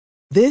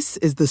This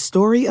is the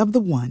story of the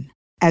one.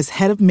 As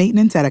head of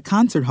maintenance at a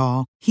concert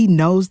hall, he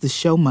knows the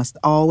show must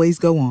always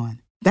go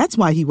on. That's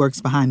why he works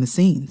behind the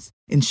scenes,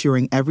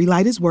 ensuring every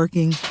light is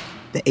working,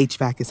 the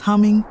HVAC is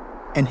humming,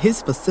 and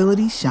his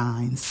facility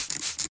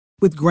shines.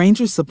 With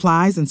Grainger's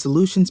supplies and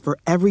solutions for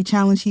every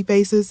challenge he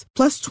faces,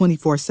 plus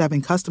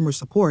 24/7 customer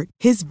support,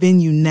 his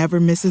venue never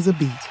misses a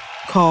beat.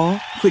 Call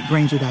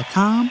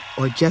quickgrainger.com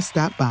or just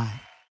stop by.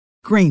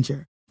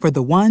 Grainger, for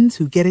the ones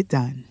who get it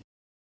done.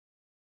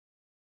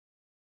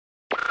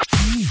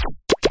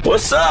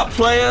 What's up,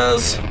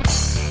 players?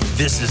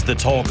 This is the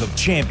Talk of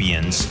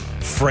Champions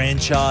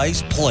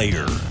franchise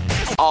player.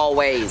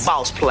 Always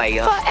boss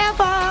player.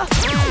 Forever.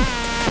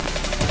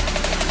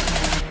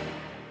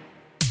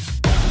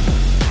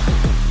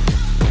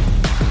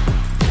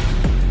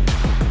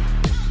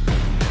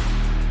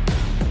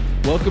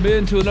 Welcome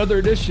into another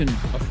edition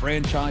of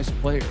Franchise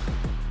Player,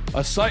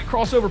 a site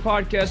crossover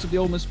podcast of the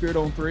Ole Miss Spirit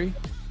on 3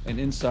 and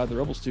Inside the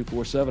Rebels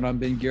 247. I'm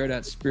Ben Garrett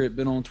at Spirit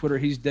Ben on Twitter.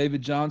 He's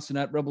David Johnson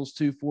at Rebels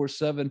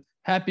 247.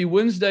 Happy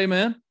Wednesday,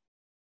 man.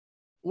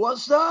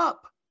 What's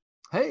up?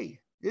 Hey,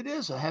 it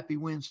is a happy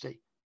Wednesday.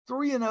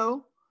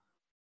 3-0,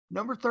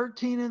 number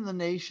 13 in the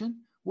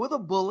nation with a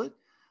bullet.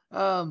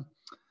 Ought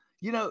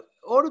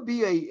to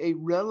be a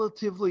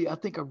relatively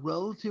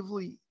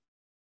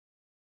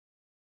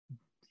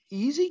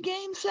easy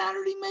game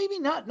Saturday, maybe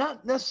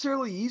not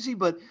necessarily easy,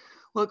 but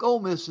look, Ole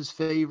Miss is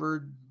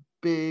favored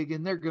big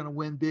and they're going to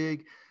win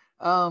big.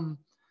 And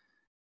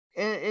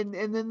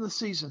then the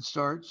season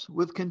starts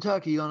with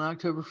Kentucky on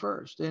October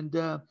 1st.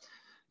 And,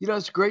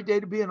 it's a great day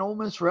to be an Ole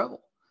Miss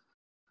Rebel.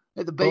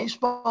 The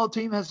baseball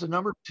team has the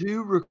number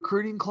 2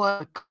 recruiting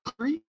class.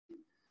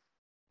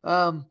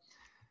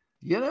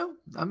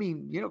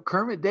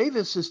 Kermit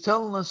Davis is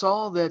telling us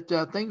all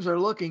that things are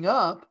looking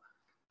up.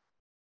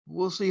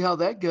 We'll see how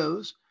that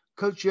goes.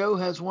 Coach Joe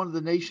has one of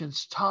the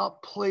nation's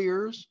top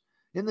players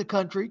in the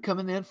country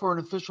coming in for an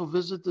official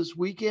visit this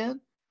weekend.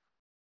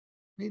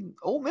 I mean,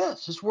 Ole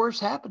Miss is where it's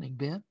happening,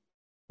 Ben.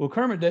 Well,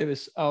 Kermit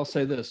Davis, I'll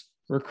say this.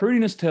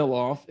 Recruiting his tail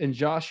off, and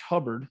Josh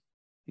Hubbard,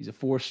 he's a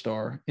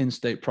 4-star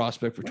in-state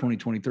prospect for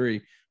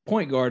 2023,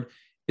 point guard,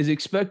 is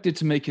expected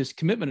to make his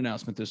commitment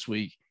announcement this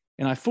week.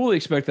 And I fully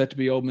expect that to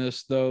be Ole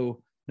Miss,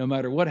 though no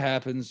matter what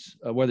happens,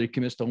 whether he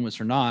commits to Ole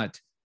Miss or not,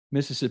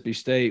 Mississippi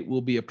State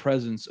will be a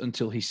presence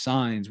until he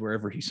signs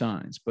wherever he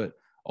signs. But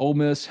Ole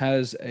Miss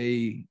has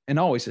and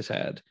always has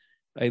had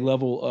a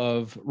level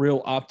of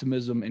real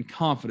optimism and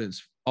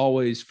confidence,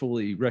 always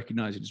fully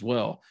recognizing as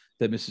well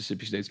that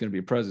Mississippi State is going to be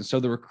a presence. So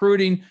the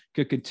recruiting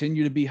could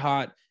continue to be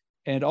hot.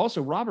 And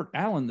also Robert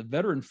Allen, the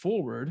veteran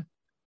forward,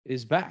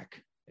 is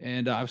back.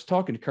 And I was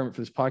talking to Kermit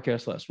for this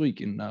podcast last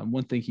week. And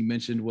one thing he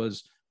mentioned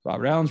was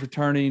Robert Allen's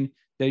returning.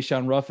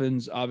 Deshaun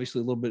Ruffin's obviously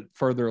a little bit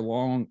further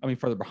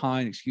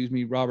behind,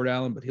 Robert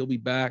Allen, but he'll be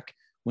back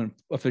when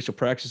official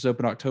practice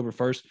open October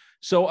 1st.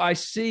 So I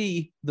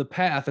see the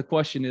path. The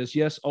question is,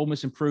 yes, Ole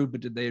Miss improved, but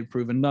did they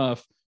improve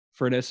enough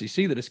for an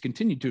SEC that has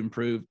continued to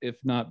improve, if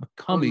not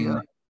becoming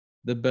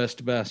the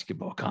best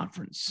basketball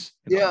conference?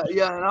 Yeah.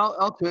 And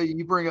I'll tell you,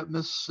 you bring up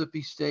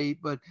Mississippi State,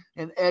 but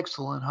an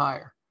excellent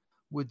hire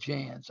with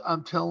Jans.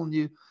 I'm telling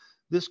you,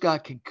 this guy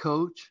can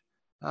coach.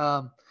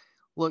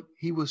 Look,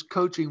 he was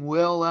coaching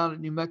well out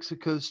at New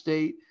Mexico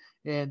State.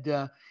 And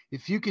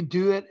if you can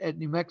do it at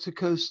New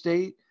Mexico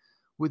State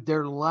with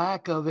their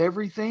lack of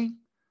everything,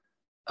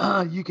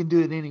 you can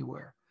do it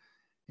anywhere.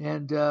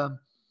 And,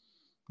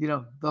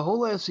 the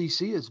whole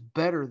SEC is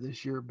better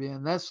this year,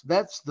 Ben. That's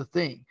the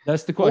thing.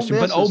 That's the question.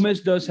 But Ole Miss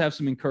does have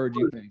some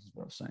encouraging things, is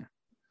what I'm saying.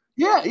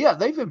 Yeah.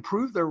 They've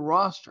improved their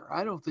roster.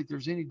 I don't think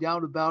there's any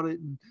doubt about it.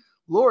 And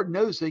Lord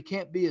knows they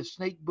can't be a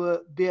snake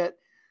bit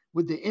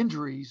with the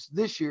injuries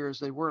this year as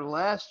they were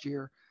last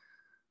year.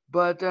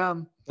 But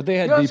they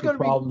had deeper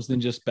problems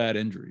than just bad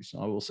injuries.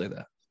 I will say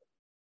that.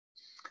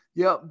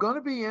 Yeah, going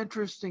to be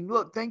interesting.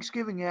 Look,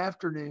 Thanksgiving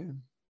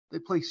afternoon, they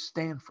play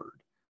Stanford.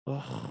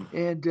 Oh.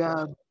 And,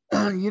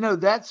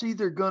 that's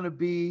either going to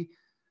be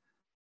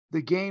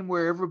the game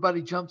where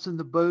everybody jumps in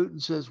the boat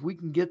and says, we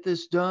can get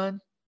this done,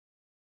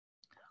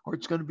 or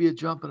it's going to be a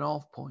jumping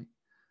off point.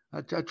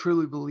 I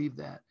truly believe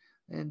that.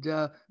 And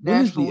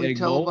nationally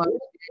televised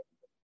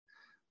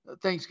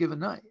Thanksgiving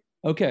night.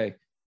 Okay.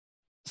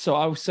 So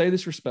I would say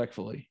this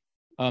respectfully.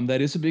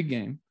 That is a big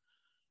game.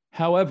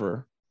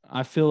 However,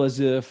 I feel as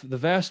if the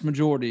vast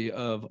majority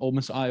of Ole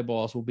Miss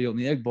eyeballs will be on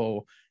the Egg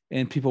Bowl,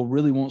 and people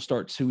really won't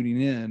start tuning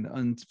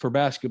in for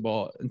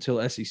basketball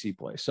until SEC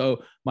play.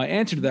 So my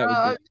answer to that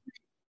would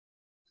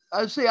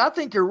be... I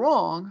think you're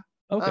wrong.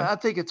 Okay. I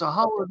think it's a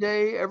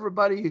holiday.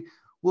 Everybody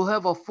will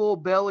have a full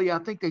belly. I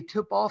think they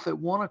tip off at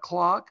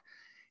 1:00.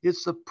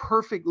 It's the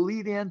perfect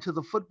lead in to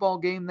the football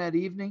game that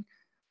evening.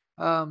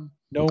 No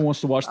one wants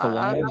to watch the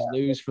Lions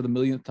lose for the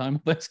millionth time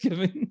on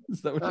Thanksgiving.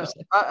 Is that what you're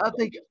saying?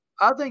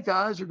 I think the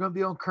eyes are going to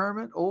be on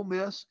Kermit, Ole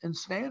Miss, and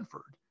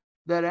Stanford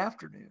that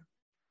afternoon.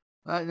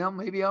 Now,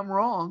 maybe I'm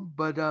wrong,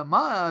 but my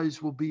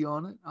eyes will be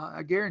on it.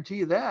 I guarantee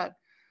you that.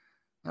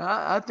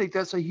 I think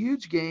that's a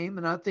huge game,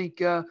 and I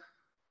think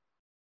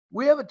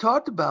we haven't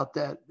talked about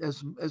that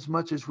as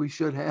much as we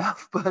should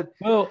have. But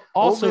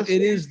also it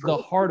is the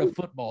heart of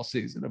football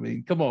season. I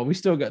mean, come on, we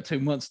still got 2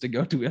 months to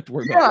go. We have to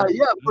worry about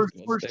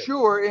for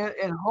sure.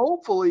 And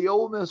hopefully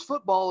Ole Miss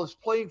football is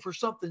playing for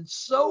something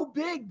so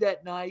big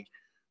that night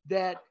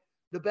that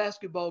the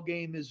basketball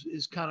game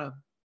is kind of,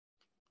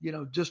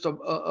 just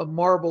a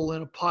marble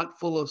in a pot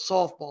full of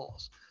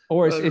softballs.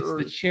 Or it's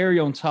the cherry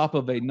on top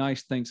of a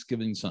nice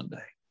Thanksgiving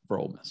Sunday for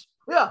Ole Miss.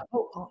 Yeah,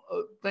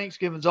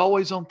 Thanksgiving's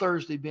always on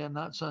Thursday, Ben,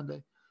 not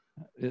Sunday.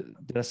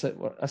 Did I say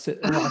what I said?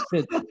 Well, I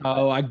said,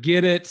 oh, I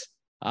get it.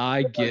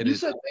 You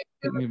said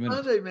Thanksgiving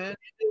Sunday, man.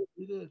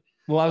 You did.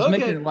 Well, I was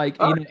making it like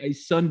a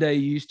Sunday.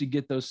 You used to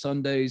get those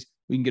Sundays.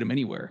 We can get them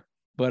anywhere,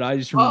 but I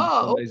just remember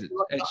Sundays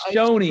at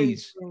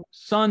Shoney's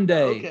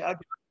Sunday. Okay,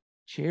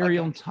 cherry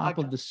on top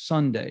of the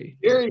Sunday.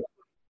 Dairy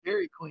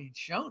Queen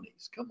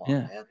Shoney's. Come on,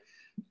 man.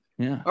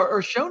 Yeah.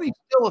 Are Shoney's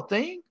still a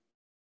thing?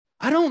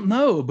 I don't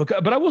know,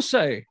 but I will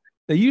say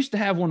they used to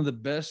have one of the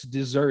best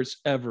desserts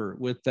ever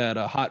with that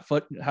hot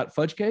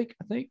fudge cake.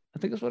 I think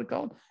that's what it's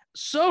called.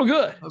 So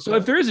good. Okay. So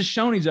if there is a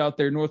Shoney's out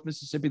there in North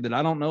Mississippi that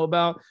I don't know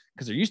about,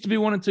 because there used to be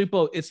one in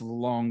Tupelo, it's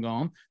long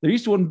gone. There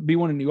used to be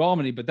one in New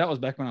Albany, but that was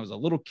back when I was a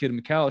little kid.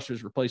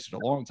 McAllister's replaced it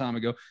a long time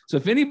ago. So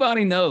if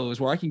anybody knows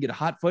where I can get a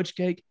hot fudge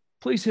cake,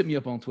 please hit me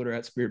up on Twitter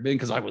 @SpiritBin,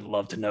 because I would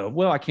love to know.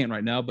 Well, I can't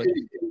right now, but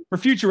for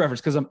future reference,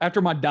 because I'm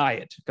after my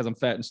diet, because I'm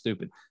fat and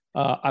stupid.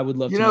 I would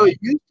love to know.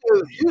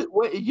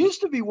 It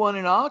used to be one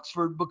in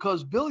Oxford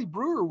because Billy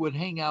Brewer would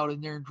hang out in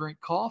there and drink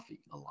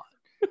coffee a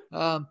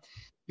lot.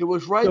 It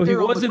was right there.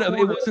 It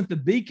wasn't the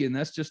Beacon.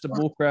 That's just a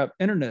bullcrap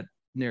internet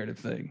narrative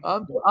thing.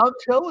 I'm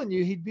telling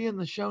you, he'd be in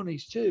the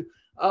Shoney's too.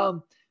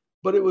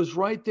 But it was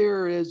right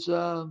there as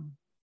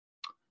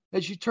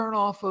you turn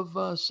off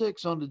of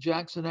 6 onto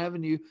Jackson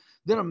Avenue.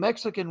 Then a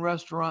Mexican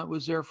restaurant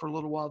was there for a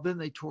little while. Then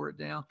they tore it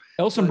down.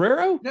 El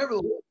Sombrero?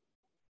 Nevertheless.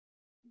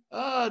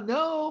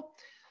 No.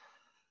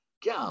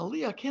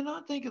 Golly, I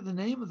cannot think of the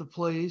name of the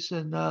place.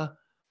 And I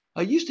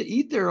used to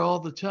eat there all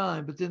the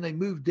time, but then they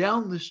moved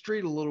down the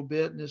street a little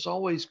bit, and it's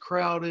always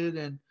crowded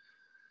and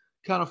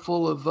kind of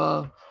full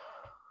of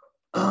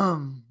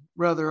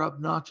rather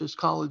obnoxious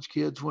college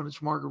kids when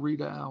it's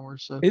margarita hour.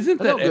 So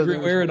isn't that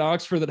everywhere in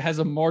Oxford that has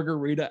a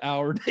margarita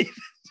hour, David?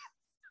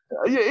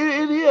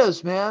 It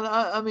is, man.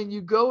 I mean,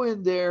 you go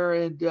in there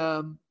and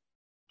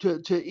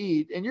to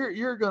eat, and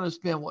you're going to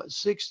spend what,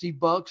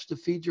 $60 to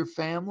feed your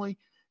family,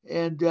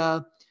 and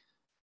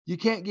you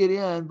can't get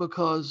in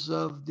because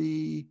of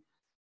the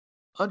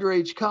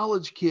underage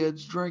college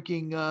kids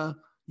drinking 2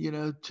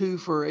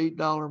 for $8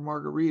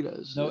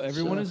 margaritas. No,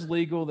 everyone is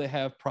legal. They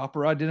have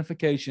proper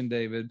identification,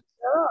 David.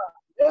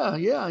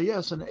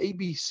 Yes, an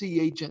ABC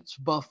agent's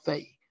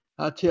buffet.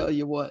 I tell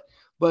you what.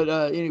 But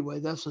anyway,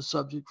 that's a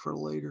subject for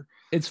later.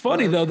 It's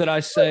funny though that I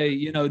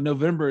say,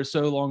 November is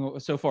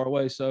so far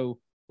away, so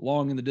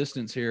long in the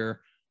distance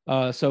here.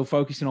 So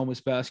focusing on Ole Miss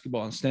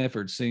basketball and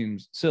Stanford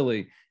seems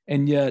silly,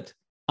 and yet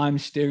I'm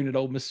staring at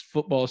Ole Miss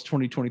football's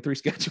 2023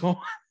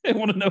 schedule and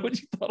want to know what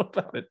you thought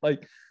about it.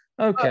 Like,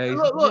 okay,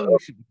 look,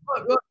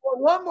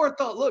 one more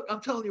thought. Look,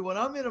 I'm telling you, when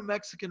I'm in a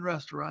Mexican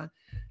restaurant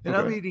and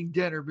I'm eating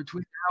dinner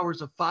between the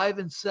hours of 5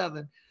 and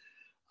 7,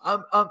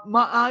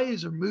 my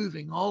eyes are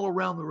moving all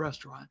around the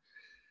restaurant.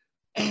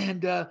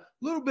 And a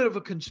little bit of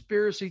a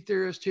conspiracy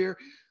theorist here,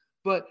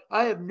 but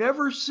I have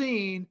never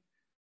seen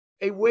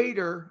a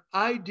waiter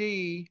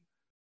ID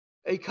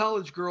a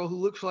college girl who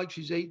looks like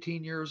she's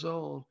 18 years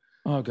old.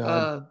 Oh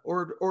God!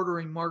 Or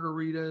ordering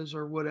margaritas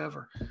or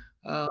whatever.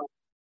 I'm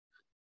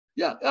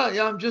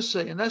just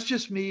saying. That's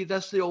just me.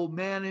 That's the old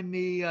man in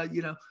me.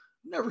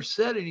 Never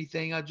said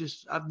anything.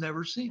 I've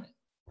never seen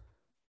it.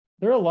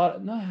 There are a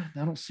lot. No,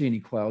 I don't see any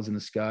clouds in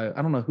the sky.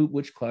 I don't know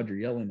which cloud you're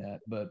yelling at,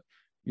 but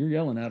you're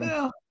yelling at them.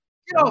 Yeah.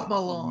 Get off my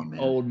lawn, man.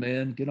 Old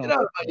man. Get off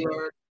my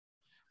yard.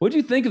 What do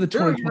you think of the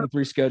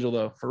 2023 schedule,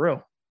 though, for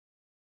real?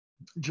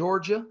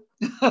 Georgia.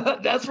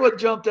 That's what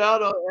jumped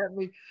out at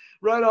me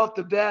right off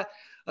the bat.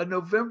 A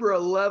November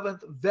 11th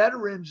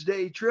Veterans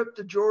Day trip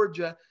to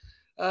Georgia.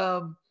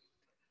 And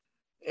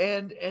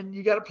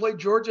you got to play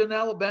Georgia and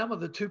Alabama,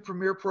 the 2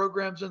 premier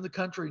programs in the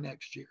country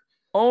next year.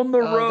 On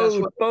the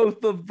road,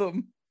 both of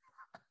them.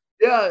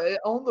 Yeah,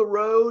 on the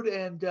road,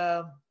 and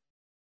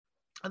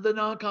the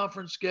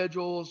non-conference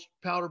schedules,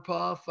 powder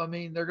puff. I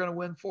mean, they're going to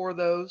win 4 of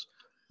those.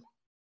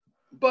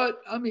 But,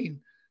 I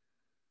mean,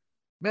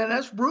 man,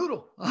 that's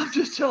brutal. I'm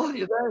just telling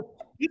you that.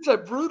 It's a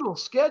brutal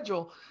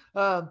schedule.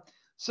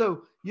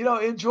 So,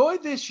 enjoy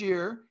this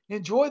year.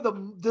 Enjoy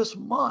this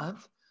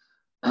month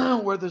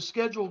where the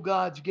schedule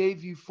gods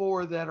gave you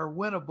 4 that are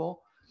winnable.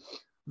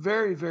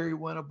 Very, very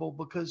winnable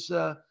because,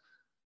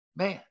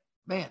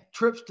 man,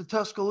 trips to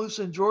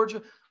Tuscaloosa in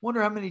Georgia.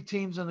 Wonder how many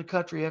teams in the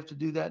country have to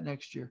do that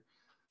next year.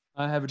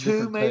 I have a 2,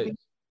 different maybe. take.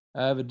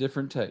 I have a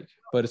different take,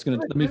 but it's going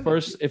to let me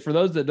first. For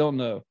those that don't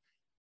know,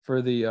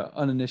 for the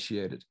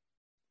uninitiated,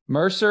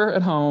 Mercer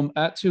at home,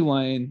 at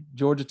Tulane,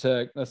 Georgia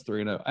Tech. That's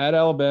 3-0. At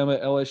Alabama,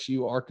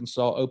 LSU,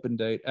 Arkansas, open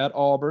date. At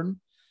Auburn,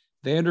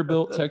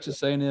 Vanderbilt,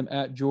 Texas A&M,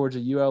 at Georgia,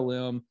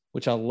 ULM,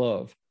 which I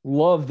love.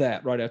 Love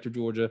that right after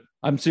Georgia.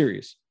 I'm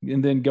serious.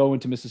 And then go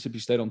into Mississippi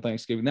State on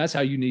Thanksgiving. That's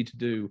how you need to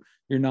do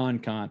your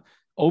non-con.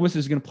 Ole Miss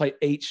is going to play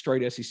 8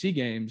 straight SEC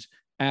games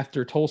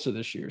after Tulsa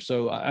this year.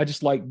 So I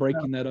just like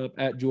breaking that up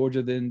at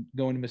Georgia, then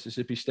going to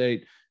Mississippi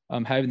State,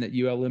 having that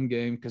ULM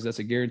game because that's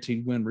a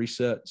guaranteed win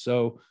reset.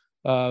 So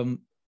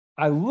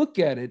I look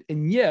at it,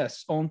 and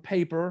yes, on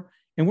paper,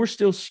 and we're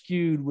still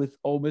skewed with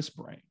Ole Miss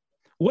brain.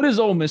 What is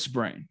Ole Miss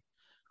brain?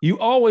 You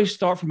always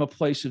start from a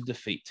place of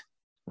defeat,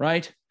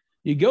 right?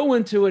 You go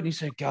into it and you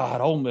say,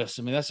 God, Ole Miss,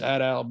 I mean, that's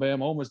at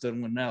Alabama. Ole Miss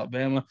doesn't win in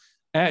Alabama.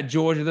 At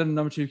Georgia, they're the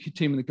number 2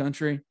 team in the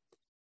country.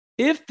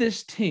 If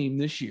this team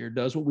this year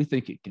does what we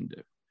think it can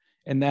do,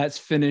 and that's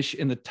finish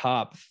in the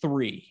top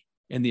 3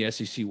 in the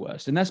SEC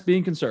West, and that's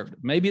being conservative.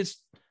 Maybe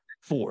it's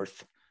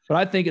 4th, but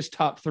I think it's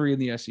top 3 in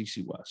the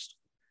SEC West.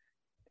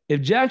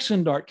 If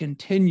Jackson Dart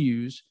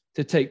continues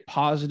to take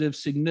positive,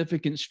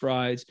 significant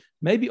strides,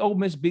 maybe Ole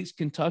Miss beats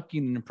Kentucky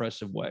in an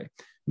impressive way.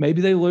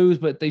 Maybe they lose,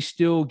 but they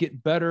still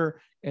get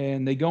better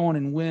and they go on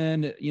and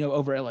win,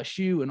 over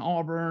LSU and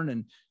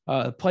Auburn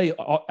and play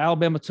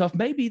Alabama tough.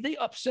 Maybe they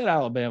upset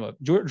Alabama.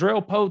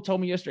 Jarrell Poe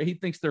told me yesterday he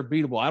thinks they're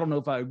beatable. I don't know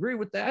if I agree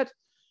with that.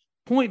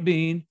 Point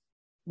being,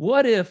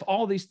 what if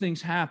all these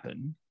things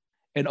happen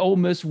and Ole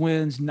Miss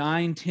wins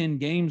 9-10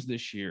 games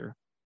this year,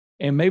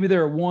 and maybe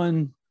they're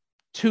 1-2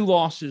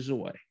 losses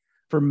away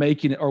from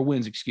making it, or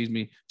wins,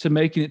 to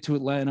making it to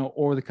Atlanta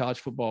or the college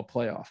football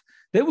playoff?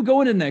 They would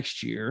go into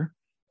next year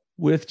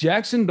with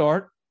Jackson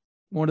Dart,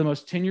 one of the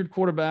most tenured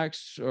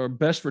quarterbacks or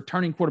best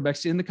returning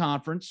quarterbacks in the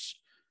conference.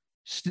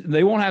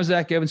 They won't have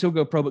Zach Evans. He'll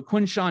go pro, but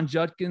Quinshawn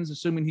Judkins,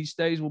 assuming he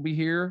stays, will be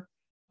here.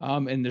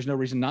 And there's no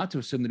reason not to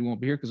assume that he won't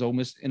be here because Ole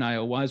Miss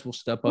NIL-wise will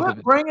step up.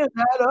 Quit bringing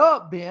that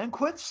up, Ben.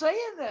 Quit saying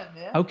that,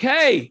 man.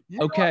 Okay.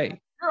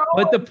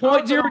 But the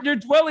point, you're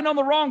dwelling on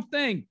the wrong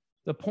thing.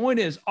 The point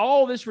is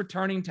all this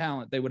returning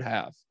talent they would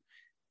have.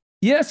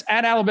 Yes,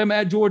 at Alabama,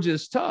 at Georgia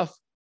is tough,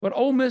 but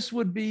Ole Miss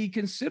would be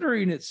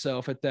considering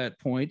itself at that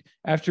point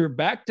after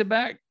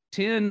back-to-back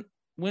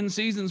 10-win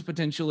seasons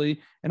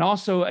potentially, and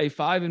also a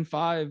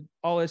 5-5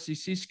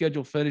 all-SEC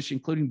schedule finish,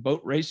 including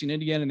boat racing,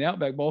 Indiana, and the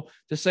Outback Bowl,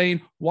 to saying,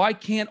 why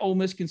can't Ole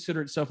Miss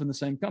consider itself in the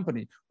same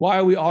company? Why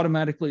are we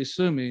automatically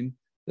assuming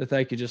that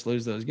they could just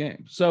lose those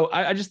games? So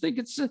I just think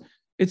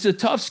it's a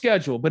tough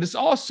schedule, but it's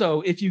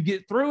also, if you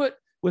get through it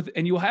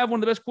and you'll have one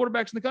of the best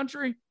quarterbacks in the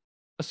country,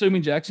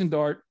 assuming Jackson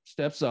Dart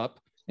steps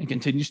up and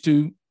continues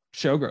to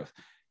show growth.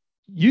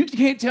 You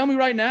can't tell me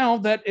right now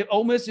that if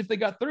Ole Miss, if they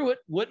got through it,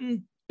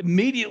 wouldn't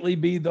immediately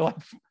be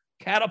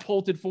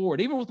catapulted forward,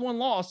 even with one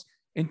loss,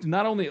 into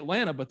not only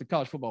Atlanta, but the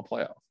college football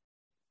playoff.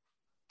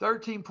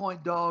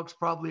 13-point dogs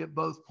probably at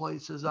both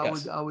places. I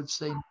would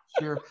say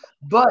sure.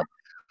 But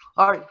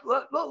all right,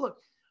 look.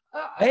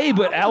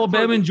 But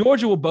Alabama and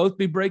Georgia will both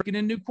be breaking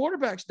in new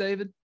quarterbacks,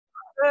 David.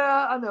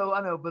 Yeah, I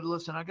know. But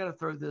listen, I got to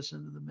throw this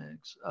into the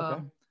mix.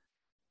 Okay.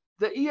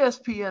 The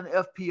ESPN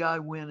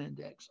FPI win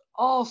index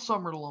all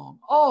summer long,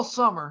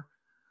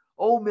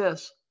 Ole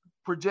Miss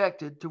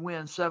projected to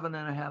win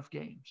 7.5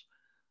 games.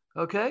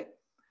 Okay.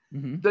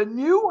 Mm-hmm. The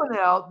new one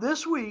out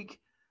this week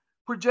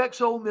projects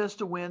Ole Miss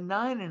to win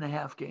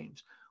 9.5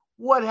 games.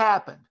 What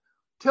happened?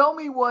 Tell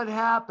me what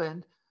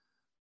happened.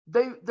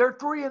 They're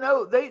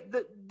 3-0.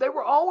 They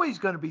were always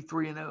going to be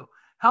 3-0.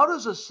 How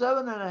does a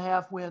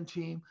 7.5 win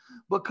team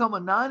become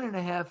a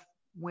 9.5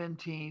 win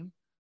team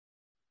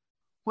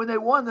when they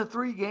won the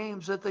 3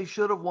 games that they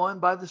should have won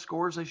by the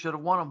scores they should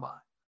have won them by?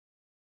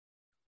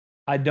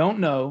 I don't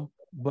know,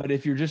 but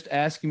if you're just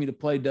asking me to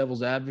play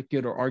devil's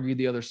advocate or argue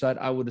the other side,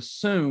 I would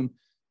assume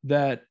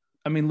that,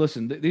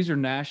 listen, these are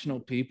national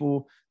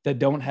people that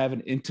don't have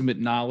an intimate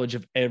knowledge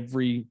of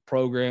every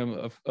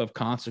program of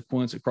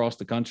consequence across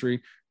the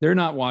country. They're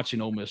not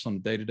watching Ole Miss on a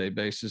day-to-day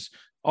basis.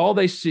 All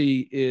they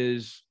see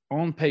is,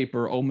 on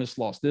paper, Ole Miss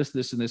lost this,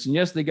 and this. And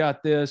yes, they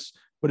got this,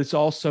 but it's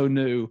also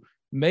new.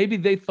 Maybe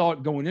they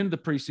thought going into the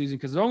preseason,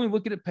 because they're only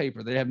looking at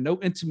paper, they have no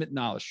true intimate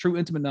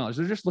knowledge.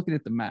 They're just looking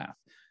at the math,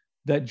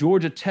 that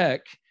Georgia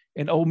Tech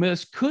and Ole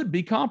Miss could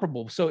be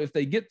comparable. So if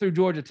they get through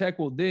Georgia Tech,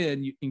 well,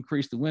 then you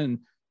increase the win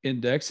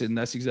index, and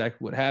that's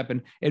exactly what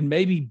happened. And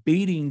maybe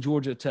beating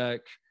Georgia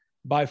Tech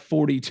by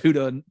 42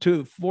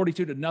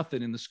 to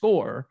nothing in the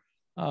score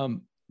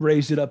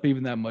raised it up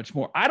even that much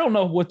more. I don't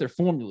know what their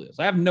formula is.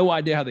 I have no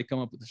idea how they come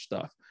up with this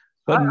stuff.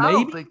 But I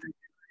don't think they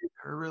do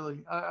either,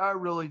 really. I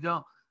really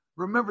don't.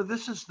 Remember,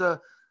 this is the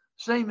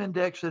same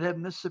index that had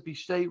Mississippi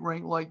State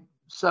ranked like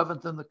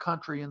 7th in the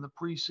country in the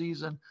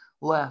preseason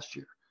last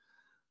year.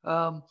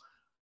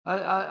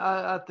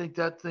 I think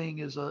that thing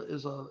is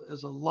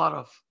a lot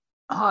of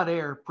hot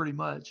air, pretty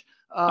much.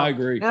 I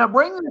agree. And I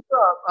bring this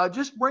up. I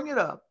just bring it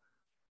up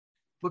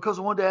because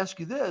I wanted to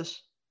ask you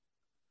this.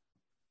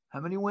 How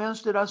many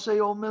wins did I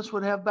say Ole Miss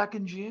would have back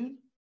in June?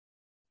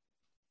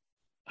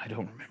 I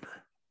don't remember.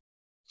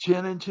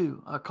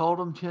 10-2. I called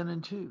them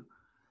 10-2.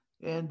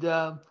 And,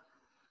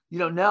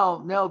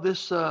 now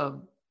this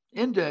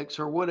index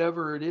or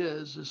whatever it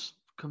is, this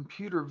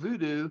computer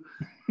voodoo,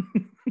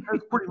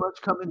 has pretty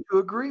much come into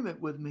agreement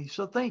with me.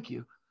 So thank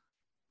you.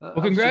 Well,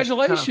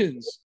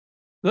 congratulations.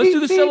 Let's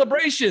do the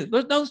celebration.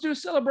 Let's do a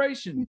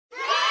celebration.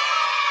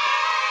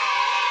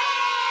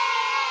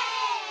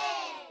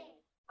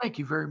 Thank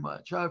you very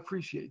much. I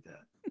appreciate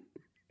that.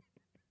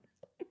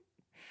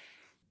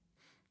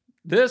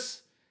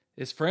 This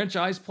is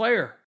Franchise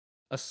Player,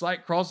 a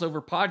site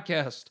crossover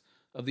podcast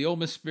of the Ole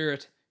Miss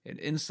Spirit and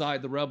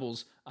Inside the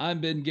Rebels.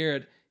 I'm Ben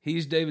Garrett.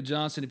 He's David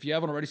Johnson. If you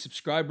haven't already,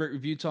 subscribe, rate,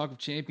 review Talk of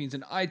Champions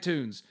in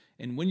iTunes.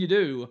 And when you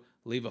do,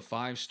 leave a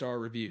 5-star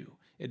review.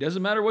 It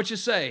doesn't matter what you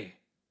say,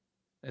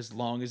 as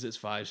long as it's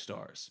 5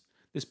 stars.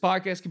 This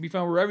podcast can be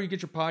found wherever you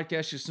get your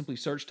podcasts. Just simply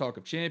search Talk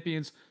of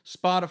Champions,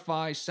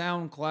 Spotify,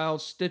 SoundCloud,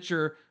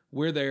 Stitcher.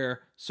 We're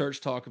there. Search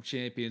Talk of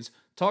Champions.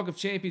 Talk of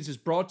Champions is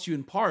brought to you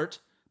in part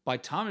by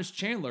Thomas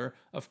Chandler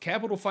of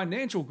Capital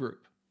Financial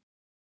Group.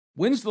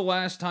 When's the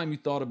last time you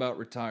thought about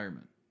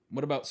retirement?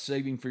 What about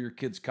saving for your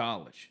kids'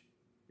 college?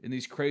 In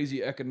these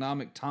crazy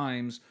economic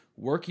times,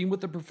 working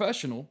with a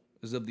professional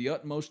is of the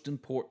utmost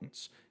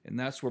importance, and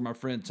that's where my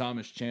friend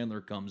Thomas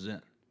Chandler comes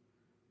in.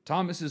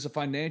 Thomas is a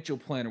financial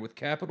planner with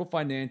Capital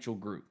Financial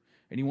Group,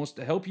 and he wants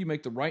to help you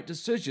make the right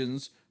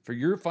decisions for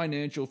your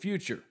financial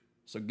future.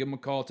 So give him a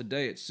call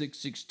today at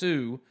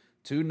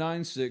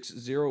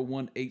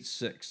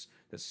 662-296-0186.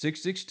 That's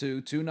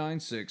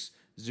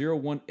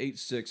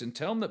 662-296-0186, and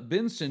tell him that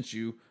Ben sent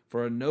you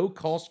for a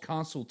no-cost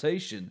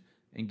consultation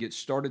and get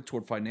started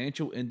toward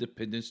financial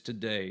independence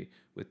today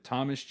with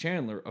Thomas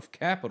Chandler of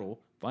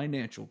Capital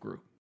Financial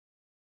Group.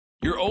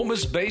 Your Ole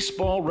Miss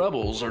baseball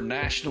Rebels are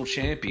national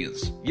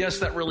champions. Yes,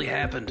 that really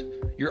happened.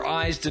 Your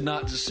eyes did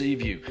not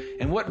deceive you.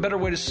 And what better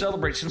way to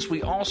celebrate since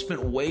we all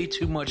spent way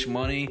too much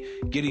money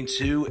getting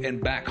to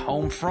and back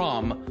home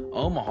from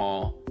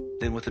Omaha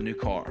than with a new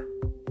car?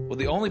 Well,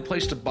 the only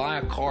place to buy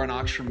a car in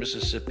Oxford,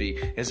 Mississippi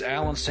is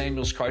Allen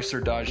Samuels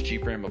Chrysler Dodge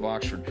Jeep Ram of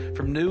Oxford.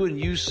 From new and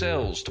used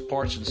sales to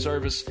parts and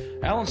service,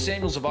 Allen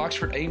Samuels of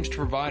Oxford aims to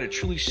provide a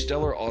truly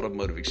stellar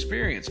automotive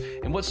experience.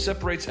 And what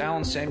separates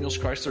Allen Samuels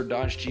Chrysler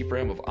Dodge Jeep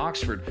Ram of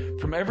Oxford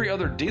from every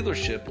other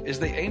dealership is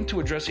they aim to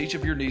address each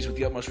of your needs with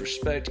the utmost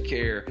respect,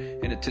 care,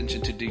 and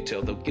attention to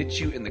detail. They'll get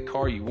you in the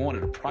car you want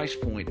at a price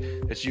point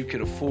that you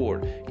can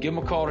afford. Give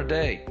them a call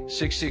today,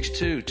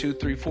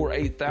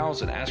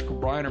 662-234-8000. Ask for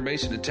Brian or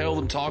Mason and tell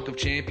them Talk of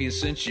Champions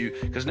sent you,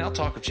 because now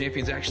Talk of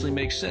Champions actually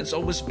makes sense.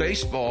 Ole Miss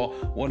baseball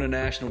won a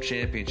national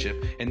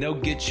championship, and they'll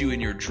get you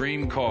in your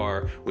dream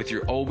car with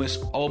your Ole Miss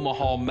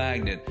Omaha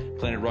magnet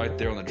planted right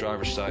there on the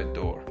driver's side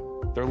door.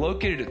 They're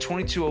located at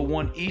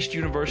 2201 East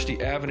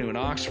University Avenue in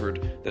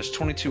Oxford. That's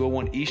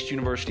 2201 East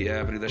University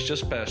Avenue. That's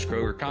just past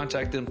Kroger.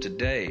 Contact them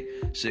today,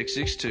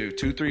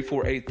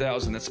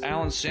 662-234-8000. That's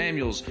Allen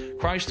Samuels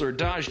Chrysler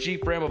Dodge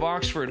Jeep Ram of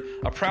Oxford,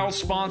 a proud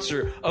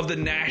sponsor of the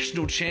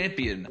national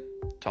champion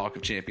Talk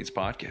of Champions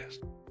podcast.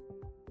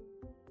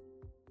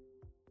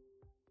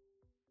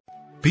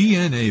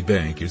 BNA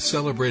Bank is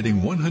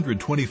celebrating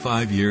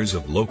 125 years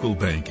of local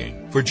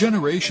banking. For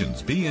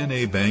generations,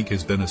 BNA Bank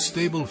has been a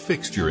stable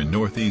fixture in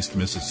Northeast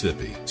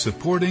Mississippi,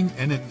 supporting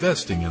and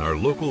investing in our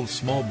local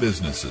small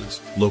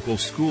businesses, local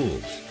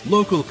schools,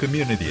 local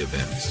community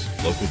events,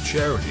 local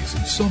charities,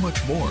 and so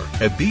much more.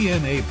 At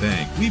BNA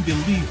Bank, we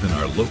believe in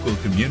our local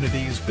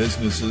communities,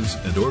 businesses,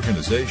 and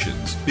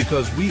organizations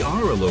because we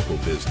are a local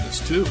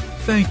business too.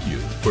 Thank you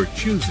for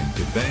choosing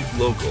to bank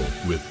local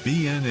with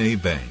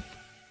BNA Bank.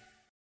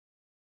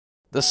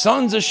 The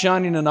sun's is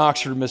shining in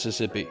Oxford,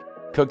 Mississippi.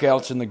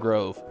 Cookouts in the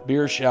Grove,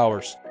 beer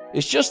showers.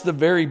 It's just the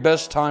very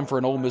best time for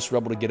an Ole Miss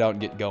Rebel to get out and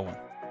get going.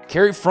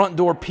 Carry front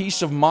door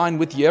peace of mind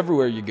with you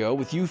everywhere you go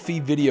with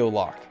UFI Video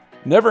Lock.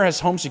 Never has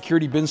home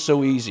security been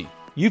so easy.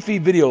 UFI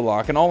Video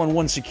Lock, an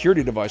all-in-one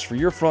security device for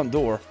your front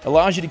door,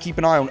 allows you to keep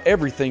an eye on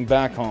everything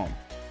back home.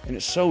 And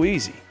it's so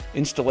easy.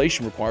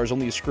 Installation requires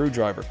only a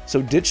screwdriver.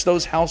 So ditch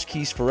those house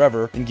keys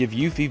forever and give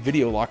UFI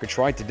Video Lock a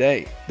try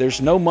today. There's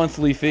no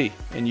monthly fee,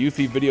 and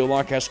UFI Video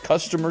Lock has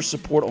customer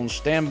support on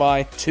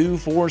standby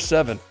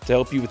 24/7 to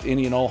help you with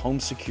any and all home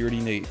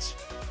security needs.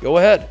 Go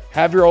ahead,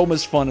 have your Ole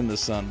Miss fun in the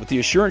sun with the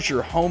assurance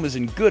your home is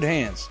in good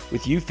hands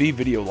with UFI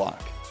Video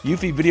Lock.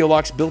 UFI Video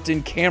Lock's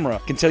built-in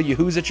camera can tell you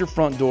who's at your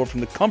front door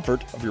from the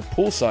comfort of your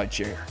poolside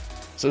chair.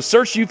 So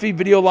search UFI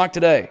Video Lock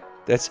today.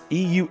 That's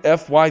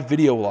EUFY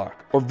Video Lock.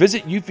 Or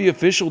visit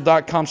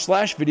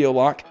UFIofficial.com/Video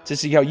Lock to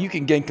see how you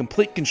can gain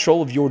complete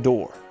control of your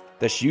door.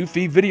 That's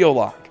UFI Video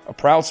Lock, a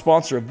proud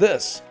sponsor of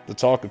this, the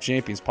Talk of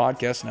Champions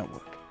Podcast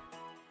Network.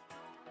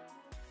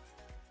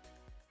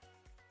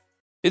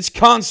 It's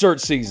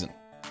concert season,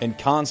 and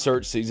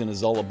concert season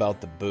is all about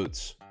the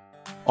boots.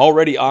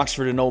 Already,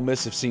 Oxford and Ole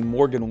Miss have seen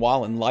Morgan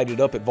Wallen light it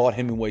up at Vaught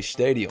Hemingway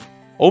Stadium.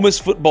 Ole Miss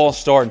football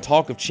star and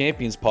Talk of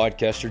Champions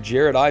podcaster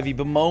Jared Ivey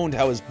bemoaned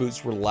how his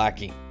boots were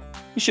lacking.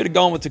 He should have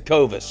gone with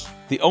Tecovas,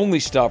 the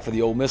only stop for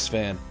the Ole Miss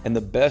fan and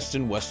the best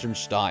in Western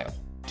style.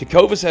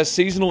 Tecovas has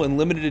seasonal and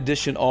limited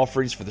edition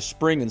offerings for the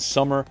spring and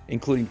summer,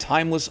 including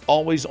timeless,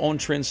 always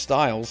on-trend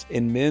styles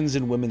in men's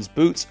and women's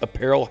boots,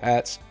 apparel,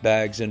 hats,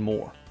 bags, and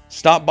more.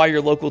 Stop by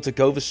your local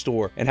Tecovas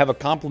store and have a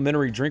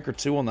complimentary drink or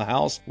two on the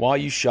house while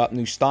you shop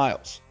new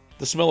styles.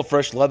 The smell of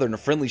fresh leather and a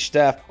friendly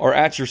staff are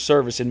at your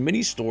service, and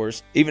many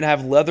stores even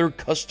have leather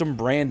custom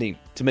branding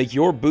to make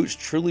your boots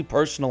truly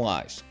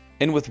personalized.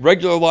 And with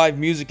regular live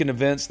music and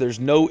events, there's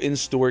no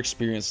in-store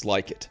experience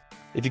like it.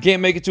 If you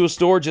can't make it to a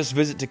store, just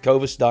visit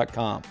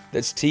tecovas.com.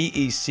 That's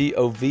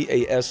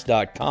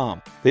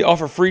TECOVAS.com. They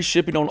offer free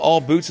shipping on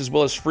all boots as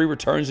well as free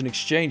returns and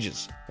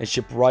exchanges, and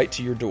ship right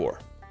to your door.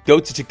 Go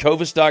to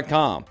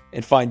tecovas.com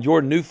and find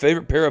your new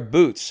favorite pair of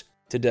boots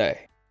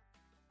today.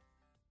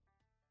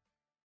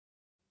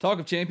 Talk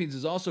of Champions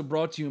is also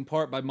brought to you in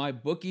part by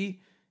MyBookie.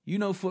 You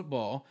know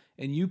football,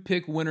 and you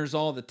pick winners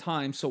all the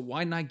time, so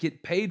why not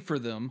get paid for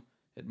them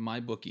at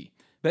MyBookie?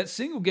 Bet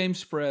single game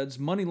spreads,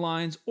 money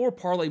lines, or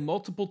parlay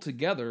multiple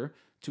together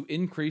to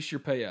increase your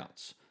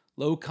payouts.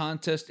 Low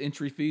contest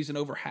entry fees and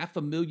over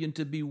 $500,000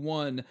 to be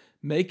won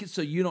make it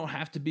so you don't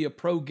have to be a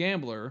pro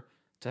gambler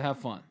to have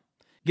fun.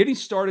 Getting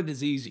started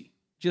is easy.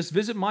 Just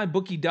visit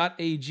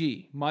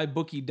mybookie.ag,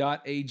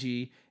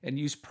 and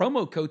use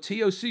promo code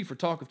TOC for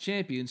Talk of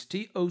Champions,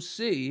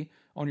 TOC,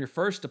 on your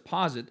first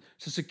deposit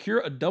to secure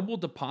a double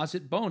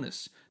deposit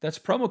bonus. That's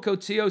promo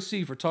code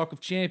TOC for Talk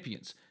of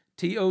Champions,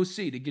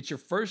 TOC, to get your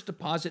first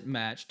deposit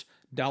matched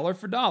dollar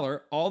for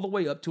dollar all the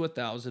way up to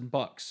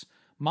 $1,000.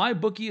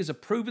 MyBookie is a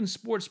proven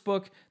sports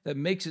book that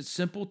makes it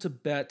simple to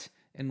bet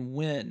and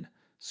win.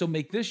 So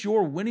make this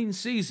your winning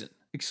season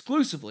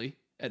exclusively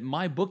at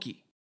MyBookie.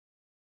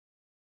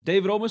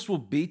 David, Ole Miss will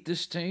beat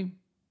this team,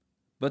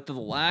 but the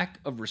lack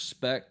of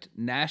respect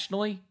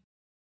nationally,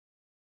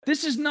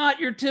 this is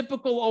not your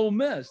typical Ole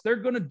Miss. They're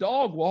going to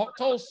dog walk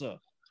Tulsa.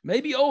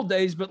 Maybe old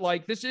days, but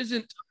this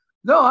isn't.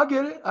 No, I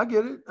get it.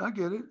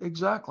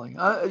 Exactly.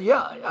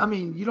 Yeah, I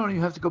mean, you don't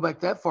even have to go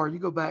back that far. You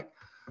go back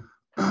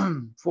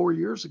 4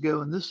 years ago,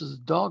 and this is a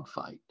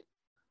dogfight.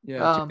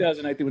 Yeah,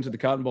 2008 they went to the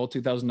Cotton Bowl.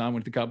 2009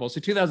 went to the Cotton Bowl. So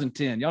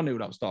 2010, y'all knew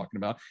what I was talking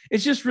about.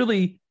 It's just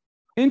really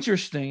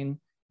interesting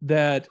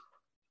that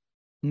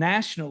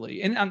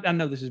nationally, and I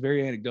know this is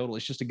very anecdotal,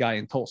 it's just a guy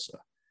in Tulsa,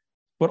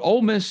 but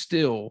Ole Miss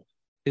still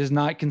is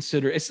not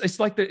considered. It's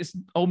like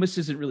Ole Miss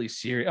isn't really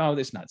serious. Oh,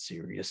 it's not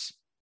serious.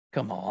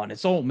 Come on,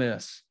 it's Ole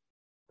Miss.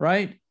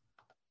 Right?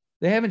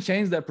 They haven't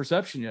changed that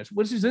perception yet,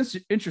 which is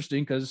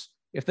interesting because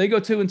if they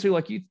go 2-2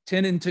 like you,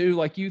 10-2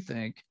 like you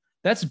think,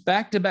 that's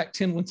back-to-back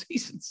 10-win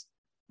seasons.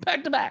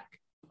 Back-to-back.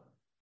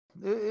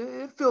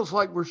 It feels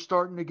like we're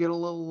starting to get a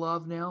little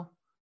love now.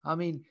 I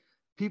mean,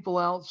 people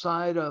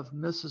outside of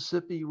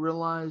Mississippi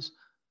realize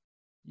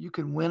you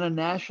can win a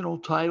national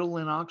title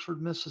in Oxford,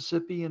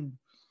 Mississippi in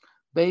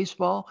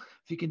baseball.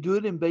 If you can do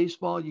it in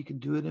baseball, you can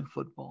do it in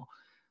football.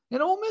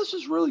 And Ole Miss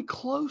is really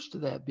close to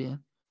that, Ben.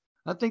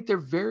 I think they're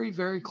very,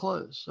 very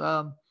close.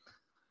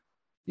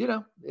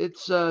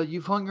 It's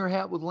you've hung your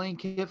hat with Lane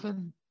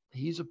Kiffin.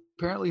 He's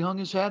apparently hung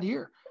his hat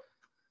here.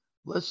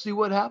 Let's see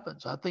what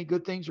happens. I think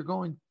good things are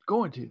going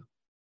to.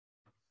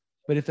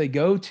 But if they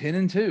go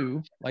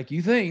 10-2, like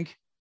you think,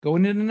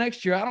 going into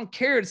next year, I don't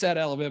care. It's at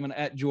Alabama and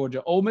at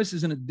Georgia. Ole Miss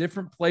is in a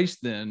different place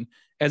then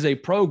as a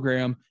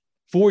program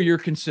for your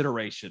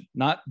consideration.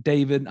 Not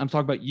David. I'm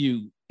talking about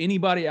you.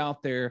 Anybody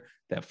out there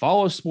that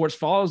follows sports,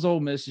 follows Ole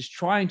Miss, is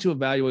trying to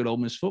evaluate Ole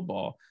Miss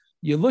football.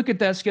 You look at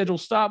that schedule,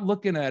 stop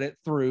looking at it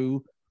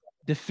through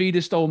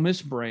defeatist Ole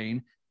Miss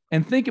brain,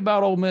 and think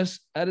about Ole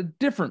Miss at a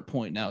different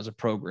point now as a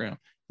program.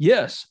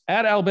 Yes,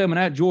 at Alabama and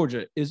at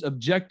Georgia is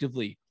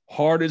objectively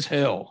hard as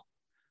hell.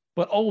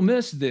 But Ole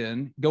Miss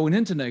then, going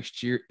into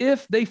next year,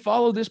 if they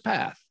follow this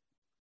path,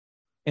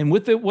 and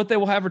with what they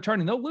will have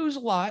returning, they'll lose a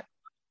lot.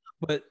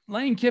 But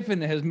Lane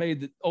Kiffin has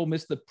made Ole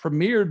Miss the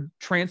premier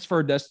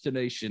transfer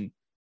destination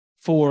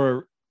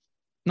for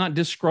not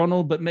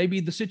disgruntled, but maybe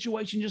the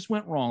situation just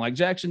went wrong, like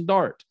Jackson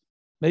Dart.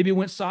 Maybe it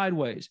went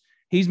sideways.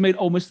 He's made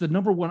Ole Miss the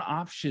number one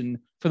option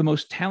for the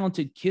most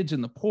talented kids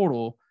in the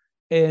portal.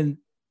 And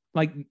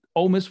like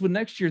Ole Miss would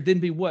next year then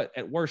be what?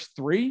 At worst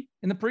 3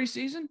 in the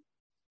preseason?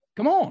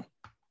 Come on.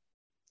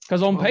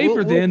 Because on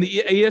paper, then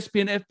the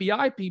ESPN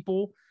FBI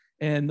people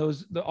and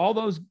all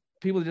those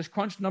people that just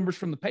crunch numbers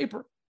from the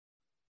paper,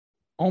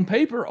 on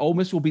paper, Ole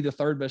Miss will be the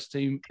third best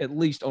team, at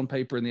least on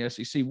paper, in the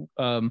SEC.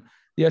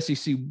 The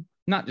SEC,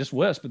 not just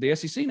West, but the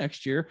SEC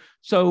next year.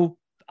 So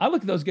I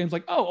look at those games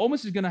like, Ole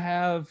Miss is going to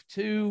have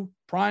 2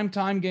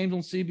 primetime games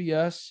on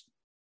CBS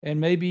and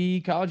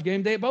maybe College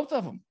Game Day at both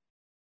of them.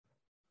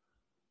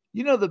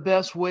 You know the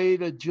best way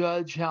to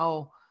judge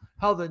how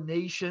the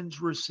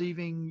nation's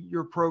receiving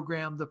your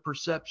program, the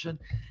perception,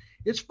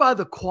 it's by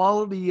the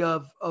quality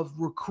of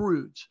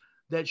recruits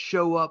that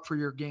show up for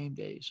your game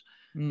days.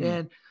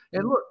 And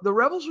look, the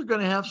Rebels are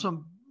going to have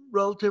some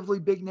relatively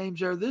big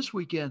names there this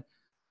weekend.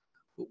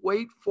 But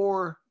wait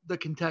for the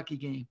Kentucky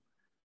game.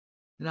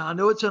 Now, I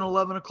know it's an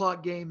 11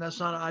 o'clock game. That's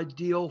not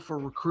ideal for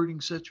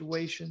recruiting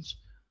situations.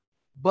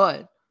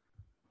 But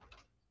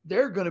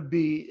they're going to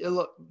be –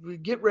 look,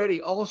 get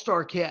ready,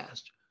 all-star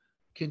cast.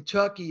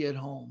 Kentucky at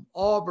home,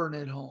 Auburn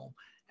at home,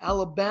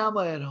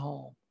 Alabama at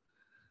home,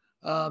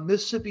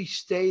 Mississippi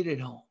State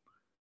at home.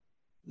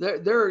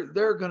 There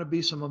are going to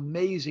be some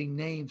amazing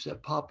names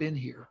that pop in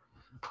here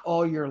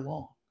all year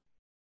long.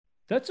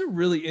 That's a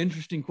really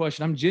interesting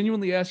question. I'm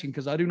genuinely asking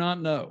because I do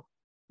not know.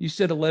 you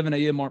said 11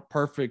 a.m. aren't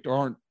perfect or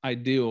aren't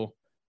ideal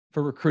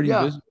for recruiting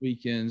Yeah. visit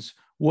weekends.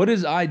 What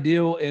is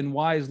ideal and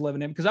why is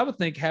 11 a.m.? Because I would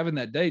think having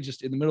that day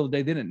just in the middle of the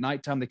day, then at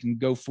nighttime, they can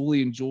go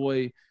fully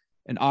enjoy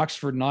an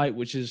Oxford night,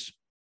 which is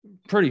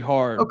pretty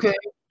hard Okay.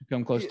 to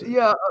come close to.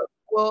 Yeah.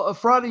 Well,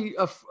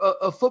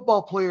 a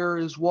football player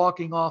is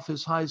walking off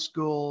his high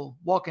school,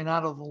 walking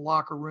out of the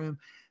locker room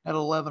at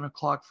 11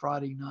 o'clock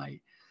Friday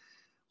night.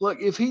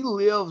 Look, if he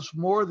lives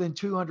more than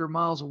 200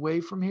 miles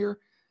away from here,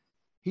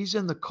 he's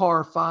in the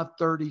car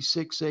 5:30,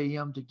 6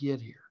 a.m. to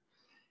get here.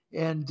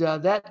 And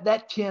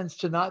that tends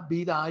to not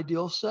be the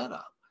ideal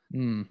setup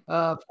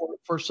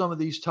for some of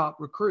these top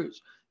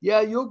recruits.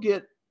 Yeah, you'll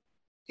get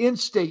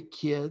in-state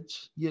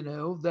kids,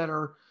 that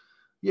are,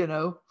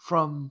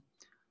 from,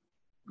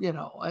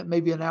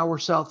 maybe an hour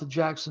south of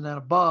Jackson and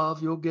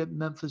above. You'll get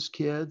Memphis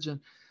kids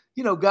and,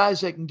 guys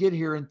that can get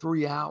here in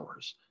 3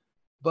 hours.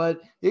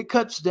 But it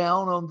cuts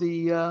down on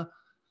the,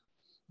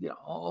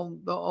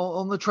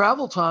 on the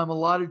travel time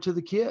allotted to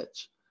the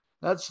kids.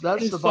 That's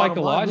the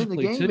bottom line. Then the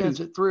game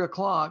ends at 3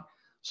 o'clock.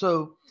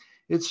 So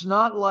it's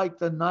not like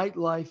the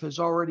nightlife is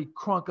already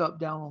crunk up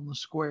down on the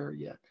square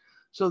yet.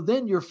 So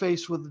then you're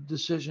faced with the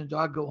decision, do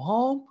I go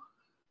home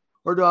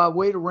or do I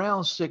wait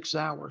around 6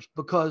 hours?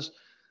 Because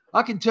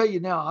I can tell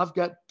you now, I've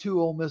got 2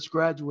 Ole Miss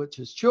graduates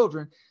as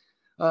children.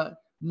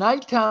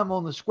 Nighttime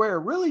on the square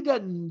really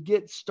doesn't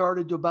get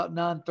started to about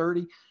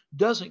 9:30,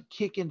 doesn't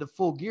kick into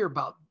full gear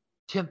about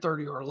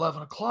 10:30 or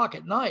 11 o'clock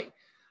at night.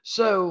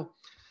 So,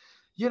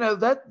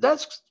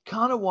 that's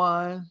kind of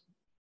why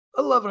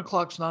 11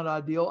 o'clock's not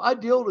ideal.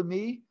 Ideal to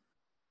me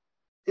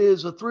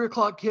is a 3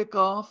 o'clock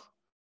kickoff,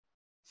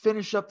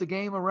 finish up the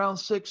game around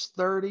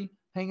 6:30,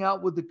 hang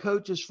out with the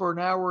coaches for an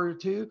hour or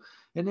two,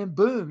 and then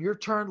boom, you're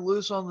turned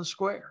loose on the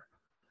square.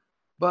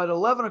 But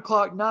 11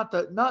 o'clock,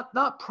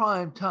 not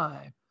prime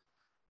time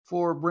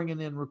for bringing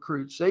in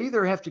recruits. They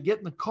either have to get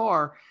in the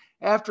car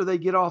after they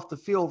get off the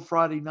field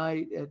Friday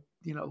night at,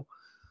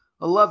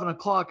 11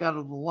 o'clock out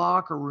of the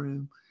locker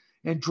room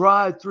and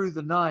drive through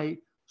the night,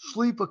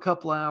 sleep a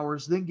couple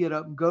hours, then get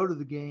up and go to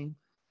the game.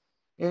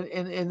 And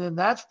then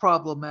that's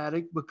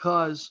problematic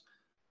because,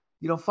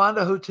 find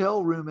a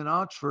hotel room in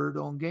Oxford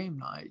on game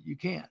night. You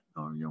can't,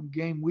 or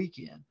game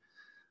weekend.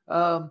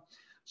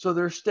 So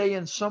they're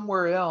staying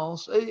somewhere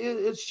else.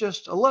 It's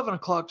just 11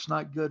 o'clock's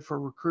not good for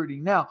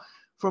recruiting. Now,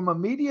 from a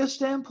media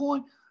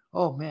standpoint,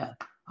 oh man,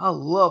 I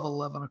love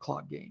 11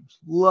 o'clock games.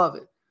 Love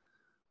it.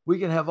 We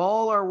can have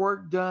all our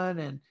work done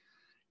and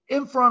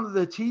in front of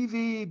the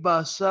TV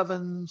by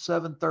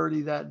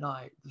 7:30 that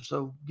night.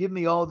 So give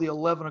me all the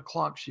 11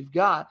 o'clocks you've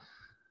got.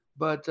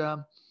 But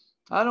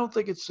I don't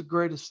think it's the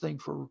greatest thing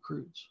for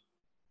recruits.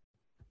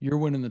 You're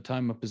winning the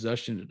time of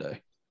possession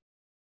today.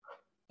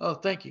 Oh,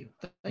 thank you.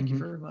 Thank you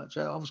very much.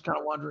 I was kind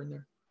of wondering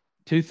there.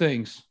 2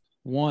 things.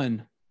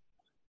 One,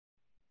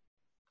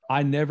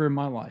 I never in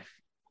my life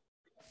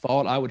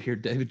thought I would hear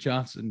David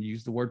Johnson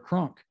use the word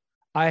crunk.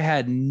 I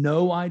had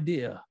no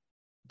idea.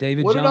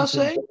 David Johnson. What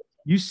did I say?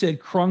 You said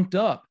crunked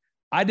up.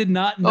 I did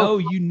not know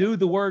you knew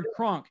the word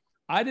crunk.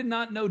 I did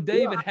not know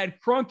David had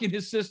crunk in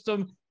his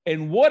system.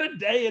 And what a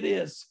day it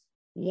is.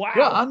 Wow.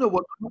 Yeah,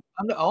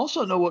 I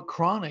also know what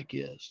chronic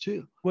is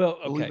too. Well,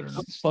 okay.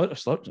 Slow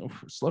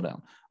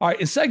down. All right.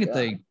 And second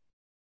thing,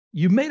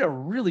 you made a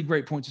really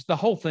great point. Just the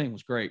whole thing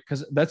was great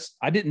because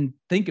I didn't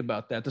think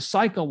about that. The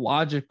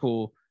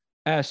psychological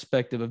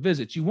aspect of a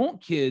visit. You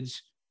want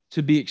kids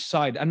to be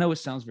excited. I know it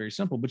sounds very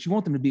simple, but you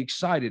want them to be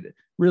excited,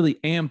 really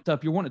amped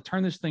up. You want to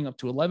turn this thing up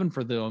to 11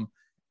 for them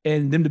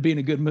and them to be in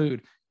a good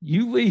mood.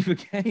 You leave a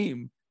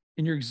game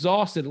and you're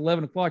exhausted at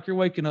 11 o'clock. You're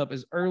waking up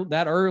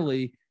that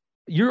early.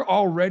 You're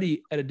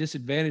already at a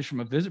disadvantage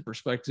from a visit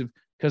perspective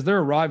because they're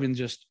arriving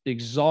just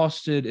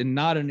exhausted and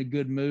not in a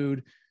good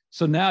mood.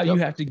 So now you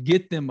have to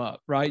get them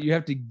up, right? You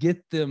have to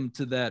get them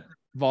to that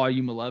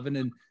volume 11.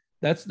 And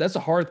that's a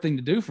hard thing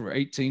to do for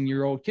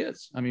 18-year-old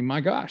kids. I mean,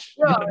 my gosh.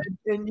 Yeah.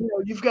 And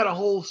you've got a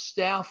whole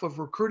staff of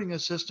recruiting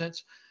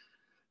assistants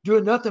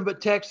doing nothing but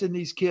texting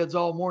these kids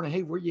all morning.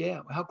 Hey, where you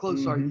at? How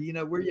close are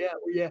you? Where you at?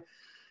 Where you at?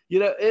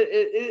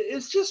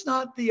 It's just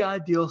not the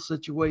ideal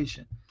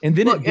situation. And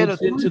then it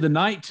gets into the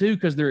night too,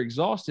 because they're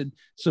exhausted.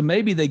 So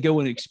maybe they go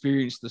and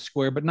experience the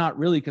square, but not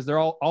really, because they're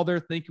all they're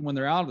thinking when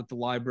they're out at the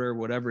library or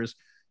whatever is,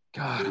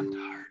 God, I'm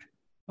tired.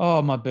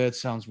 Oh, my bed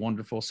sounds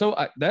wonderful. So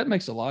that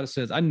makes a lot of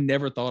sense. I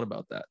never thought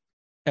about that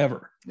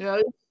ever. Yeah,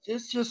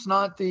 it's just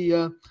not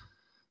the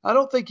I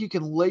don't think you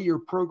can lay your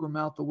program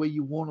out the way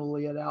you want to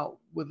lay it out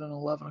with an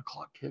 11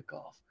 o'clock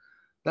kickoff.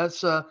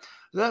 That's the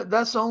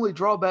only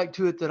drawback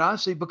to it that I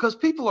see, because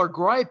people are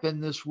griping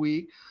this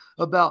week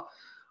about,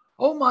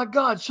 oh my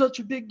God, such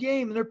a big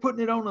game, and they're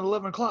putting it on at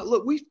 11 o'clock.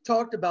 Look, we've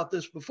talked about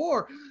this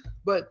before,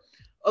 but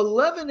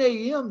 11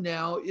 a.m.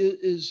 now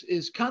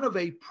is kind of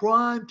a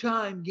prime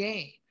time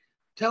game.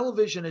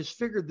 Television has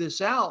figured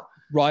this out.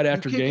 Right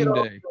after game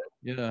day.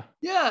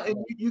 Yeah, and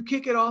you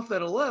kick it off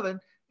at 11,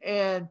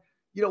 and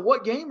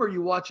what game are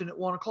you watching at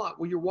 1 o'clock?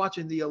 Well, you're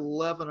watching the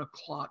 11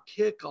 o'clock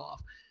kickoff.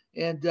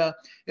 And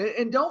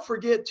don't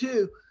forget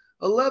too,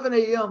 11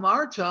 a.m.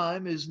 our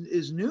time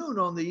is noon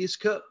on the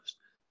East Coast.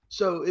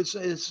 So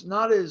it's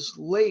not as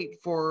late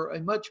for a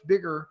much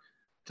bigger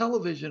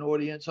television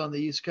audience on the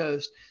East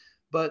Coast.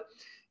 But,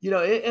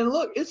 and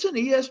look, it's an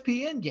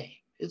ESPN game.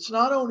 It's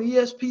not on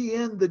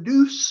ESPN The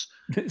Deuce.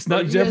 It's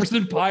not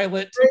Jefferson ESPN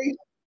Pilot.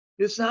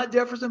 It's not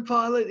Jefferson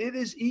Pilot. It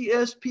is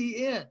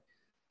ESPN.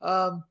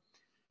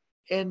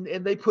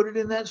 And they put it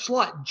in that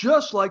slot,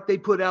 just like they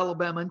put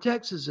Alabama and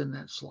Texas in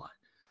that slot.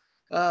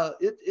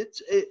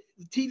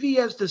 TV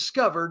has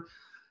discovered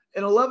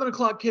an 11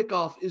 o'clock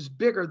kickoff is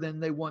bigger than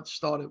they once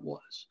thought it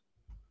was.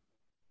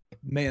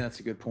 Man,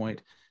 that's a good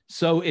point.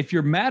 So if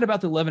you're mad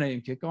about the 11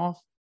 a.m. kickoff,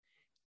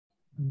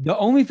 the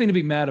only thing to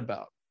be mad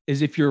about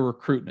is if you're a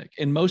recruitnik.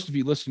 And most of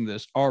you listening to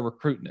this are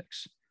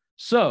recruitniks.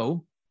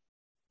 So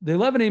the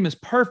 11 a.m. is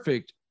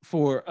perfect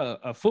for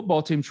a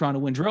football team trying to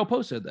win. Jarrell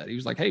Poe said that. He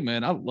was like, hey,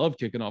 man, I love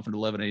kicking off at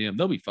 11 a.m.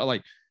 They'll be fine.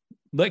 Like,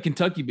 let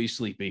Kentucky be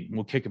sleepy and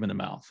we'll kick them in the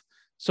mouth.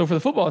 So for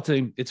the football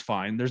team, it's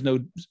fine. There's no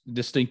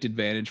distinct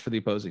advantage for the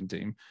opposing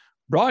team.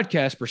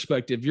 Broadcast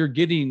perspective, you're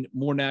getting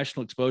more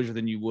national exposure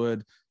than you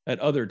would at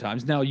other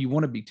times. Now, you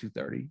want to be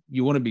 2:30.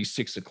 You want to be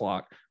 6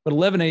 o'clock. But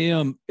 11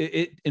 a.m.,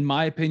 it, in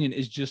my opinion,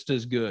 is just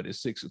as good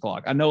as 6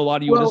 o'clock. I know a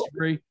lot of you will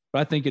disagree, but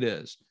I think it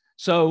is.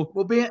 So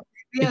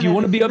if you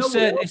want to be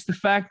upset, it's the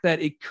fact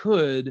that it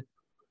could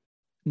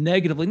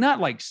negatively, not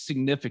like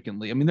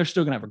significantly. I mean, they're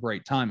still going to have a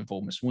great time if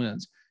Ole Miss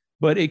wins,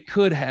 but it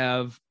could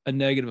have a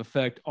negative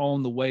effect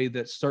on the way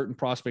that certain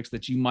prospects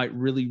that you might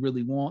really,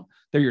 really want,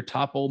 they're your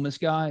top Ole Miss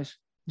guys,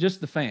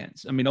 just the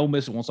fans. I mean, Ole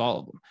Miss wants all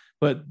of them,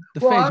 but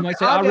the fans might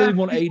say, I really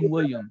want Aiden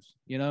Williams,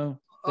 to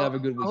have a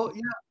good week. Oh,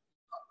 yeah.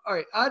 All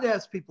right. I'd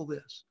ask people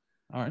this.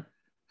 All right.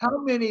 How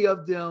many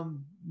of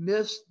them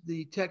missed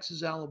the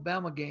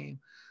Texas-Alabama game,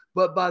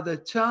 but by the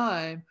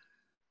time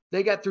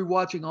they got through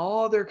watching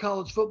all their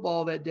college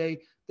football that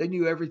day, they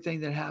knew everything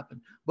that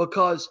happened?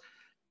 Because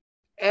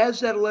as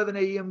that 11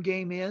 a.m.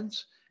 game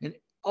ends and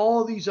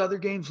all these other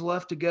games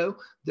left to go,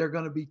 they're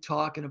going to be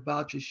talking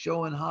about you,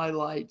 showing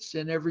highlights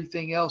and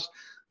everything else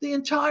the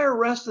entire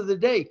rest of the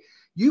day.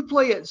 You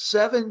play at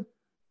 7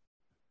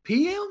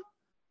 p.m.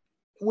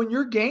 when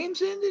your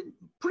game's ended,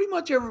 pretty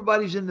much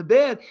everybody's in the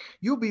bed.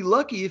 You'll be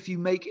lucky if you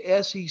make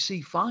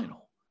SEC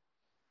final.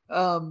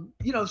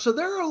 So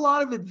there are a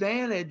lot of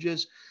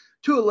advantages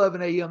to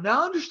 11 a.m.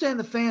 Now, I understand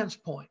the fans'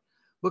 point,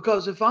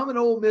 because if I'm an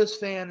Ole Miss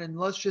fan, and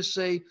let's just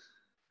say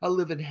I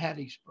live in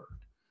Hattiesburg,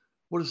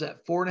 what is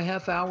that,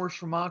 4.5 hours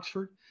from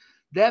Oxford?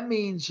 That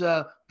means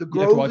the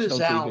Grove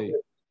is out. TV.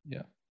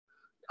 Yeah.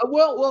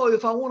 Well,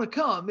 if I want to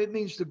come, it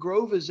means the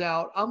Grove is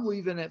out. I'm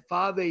leaving at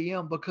 5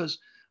 a.m. because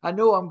I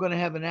know I'm going to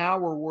have an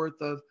hour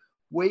worth of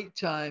wait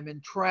time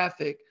and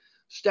traffic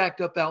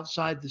stacked up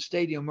outside the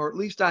stadium, or at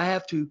least I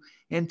have to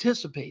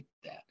anticipate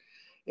that.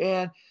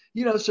 And,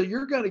 so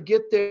you're going to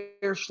get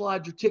there,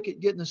 slide your ticket,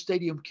 get in the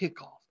stadium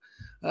kickoff.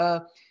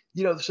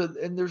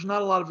 And there's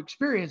not a lot of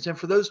experience. And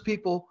for those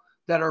people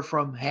that are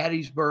from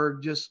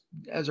Hattiesburg, just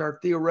as our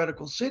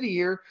theoretical city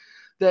here,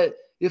 that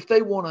if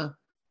they want to,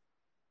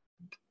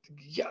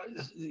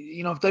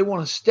 if they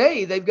want to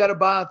stay, they've got to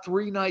buy a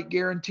 3-night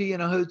guarantee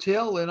in a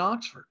hotel in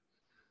Oxford.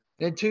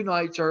 And 2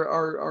 nights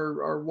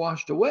are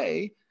washed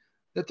away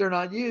that they're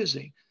not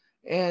using.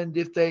 And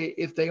if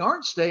they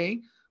aren't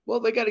staying, well,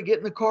 they got to get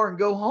in the car and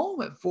go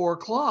home at 4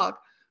 o'clock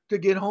to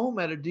get home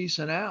at a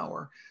decent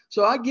hour.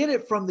 So I get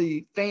it from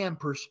the fan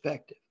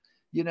perspective.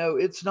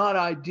 It's not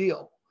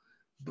ideal.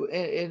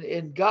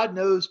 And God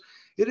knows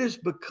it has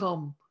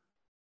become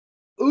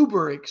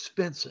uber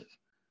expensive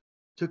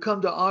to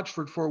come to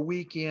Oxford for a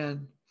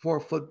weekend for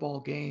a football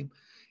game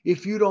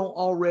if you don't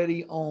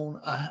already own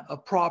a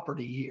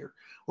property here,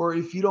 or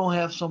if you don't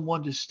have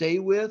someone to stay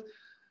with.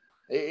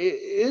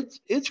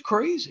 It's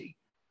crazy.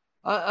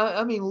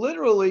 I mean,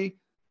 literally,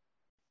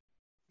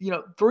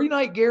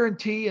 3-night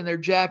guarantee, and they're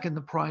jacking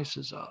the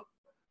prices up.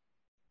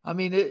 I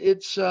mean,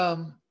 it's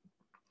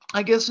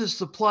I guess it's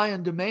supply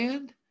and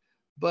demand,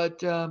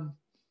 but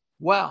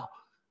wow,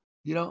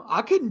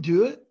 I couldn't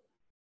do it.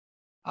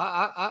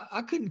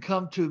 I couldn't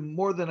come to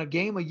more than a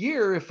game a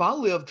year if I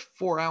lived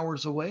 4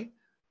 hours away.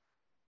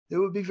 It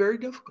would be very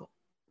difficult.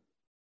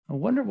 I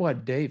wonder why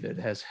David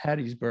has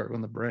Hattiesburg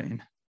on the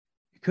brain.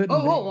 Couldn't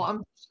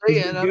I'm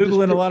saying, I'm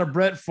Googling a lot of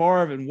Brett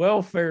Favre and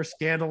welfare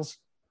scandals.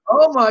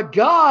 Oh my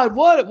God,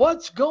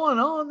 what's going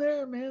on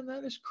there, man?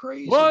 That is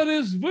crazy. What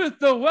is with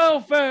the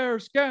welfare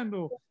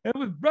scandal? And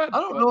with Brett, I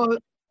don't know.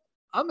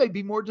 I may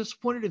be more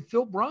disappointed in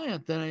Phil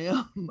Bryant than I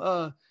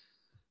am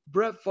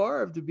Brett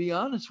Favre, to be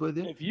honest with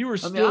you. If you were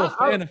still a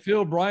fan of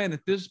Phil Bryant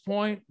at this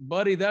point,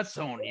 buddy, that's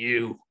on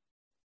you.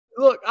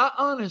 Look, I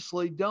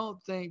honestly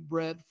don't think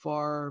Brett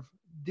Favre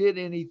did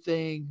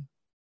anything.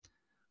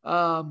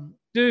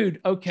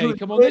 Dude, okay,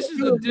 come on. This is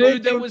the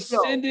dude that was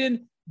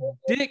sending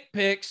dick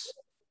pics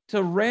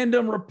to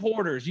random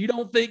reporters. You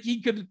don't think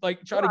he could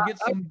try to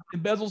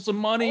embezzle some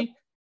money?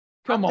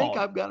 Come on.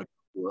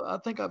 I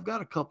think I've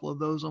got a couple of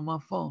those on my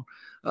phone.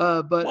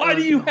 But why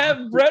do you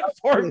have Brett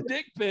Favre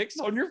dick pics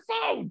on your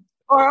phone?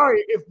 All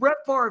right. If Brett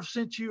Favre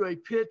sent you a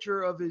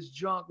picture of his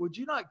junk, would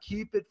you not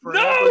keep it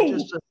forever? No.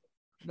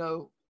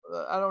 No,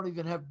 I don't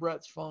even have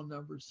Brett's phone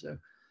number. So,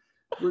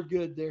 We're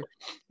good there.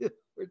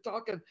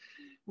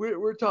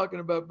 We're talking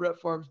about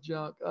Brett Favre's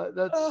junk.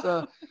 That's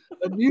a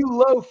new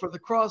low for the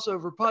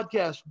crossover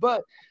podcast.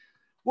 But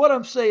what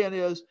I'm saying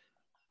is,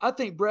 I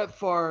think Brett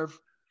Favre,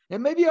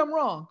 and maybe I'm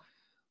wrong,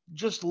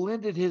 just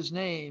lended his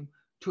name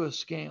to a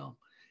scam.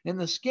 And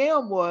the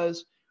scam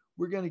was,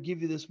 we're going to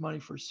give you this money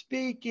for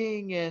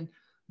speaking and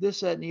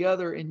this, that, and the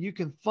other, and you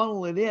can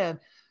funnel it in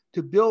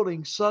to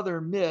building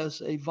Southern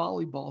Miss a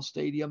volleyball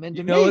stadium. And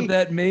you know what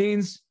that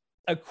means?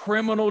 A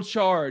criminal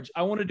charge.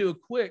 I want to do a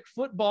quick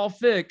football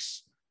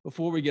fix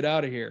before we get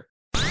out of here.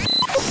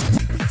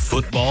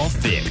 Football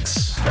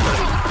fix.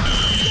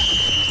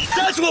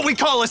 That's what we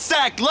call a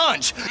sack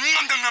lunch.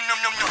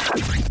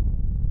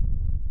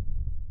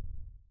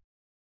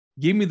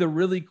 Give me the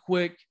really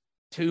quick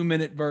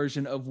 2-minute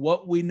version of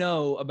what we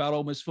know about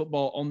Ole Miss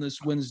football on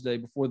this Wednesday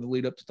before the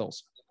lead up to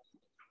Tulsa.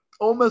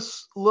 Ole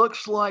Miss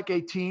looks like a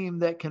team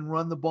that can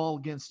run the ball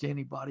against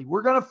anybody.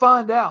 We're going to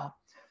find out.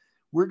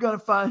 We're going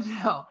to find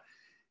out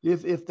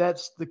if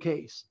that's the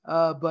case.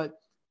 But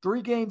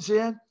 3 games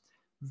in,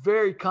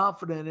 very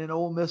confident in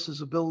Ole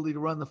Miss's ability to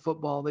run the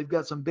football. They've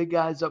got some big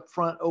guys up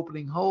front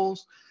opening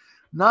holes.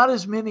 Not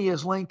as many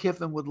as Lane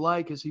Kiffin would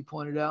like, as he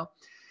pointed out.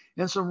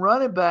 And some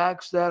running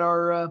backs that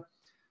are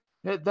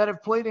that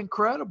have played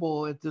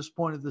incredible at this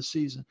point of the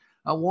season.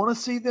 I want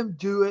to see them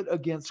do it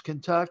against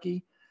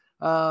Kentucky,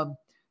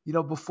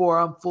 before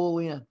I'm full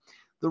in.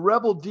 The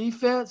Rebel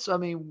defense, I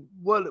mean,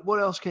 what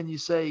else can you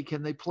say?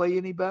 Can they play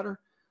any better?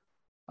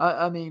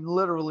 I mean,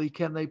 literally,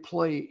 can they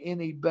play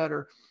any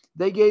better?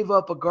 They gave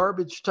up a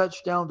garbage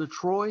touchdown to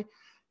Troy,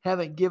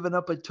 haven't given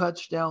up a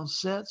touchdown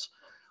since.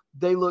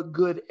 They look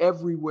good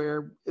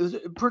everywhere,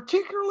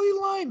 particularly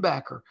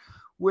linebacker,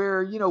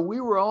 where,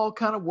 we were all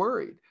kind of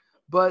worried.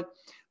 But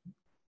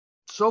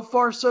so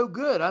far, so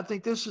good. I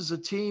think this is a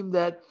team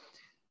that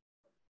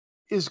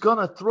is going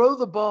to throw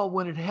the ball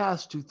when it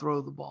has to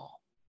throw the ball,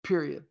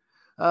 period,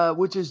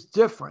 which is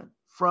different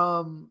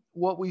from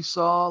what we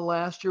saw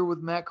last year with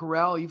Matt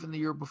Corral, even the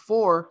year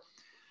before,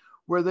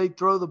 where they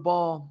throw the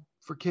ball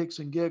for kicks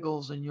and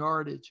giggles and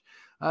yardage.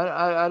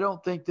 I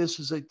don't think this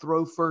is a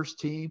throw-first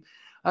team.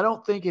 I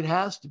don't think it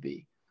has to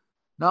be,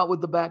 not with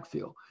the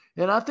backfield.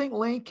 And I think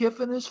Lane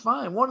Kiffin is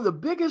fine. One of the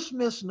biggest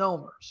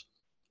misnomers,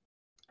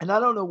 and I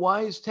don't know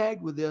why he's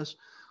tagged with this,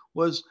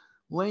 was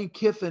Lane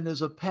Kiffin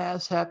is a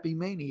pass-happy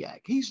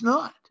maniac. He's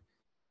not.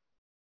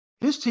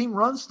 His team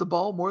runs the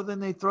ball more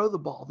than they throw the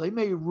ball. They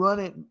may run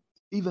it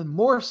even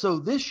more so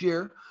this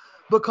year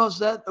because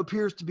that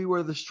appears to be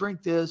where the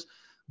strength is.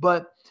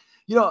 But,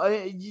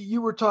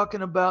 you were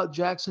talking about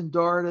Jackson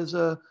Dart as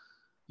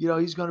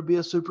he's going to be a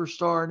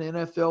superstar and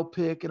NFL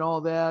pick and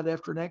all that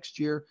after next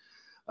year.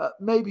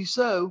 Maybe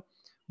so.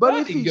 But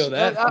I if didn't he's go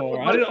that far.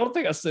 I don't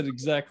think I said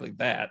exactly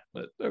that,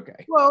 but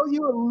okay. Well,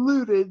 you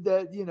alluded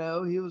that,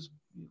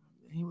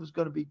 he was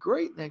going to be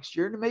great next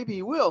year, and maybe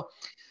he will.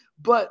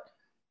 But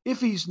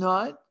if he's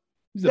not,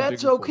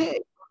 that's okay.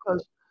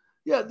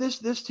 Because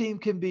this team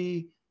can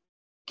be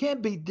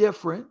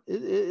different.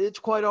 It's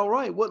quite all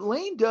right. What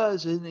Lane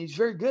does, and he's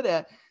very good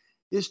at,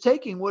 is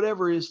taking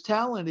whatever his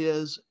talent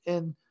is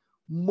and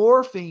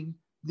morphing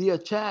the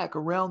attack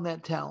around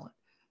that talent.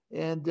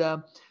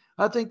 And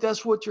I think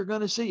that's what you're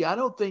going to see. I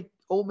don't think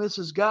Ole Miss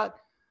has got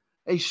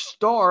a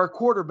star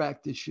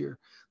quarterback this year.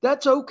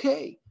 That's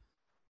okay.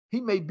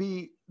 He may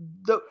be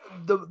the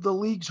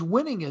league's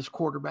winningest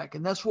quarterback,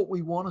 and that's what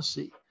we want to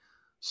see.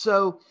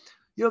 So,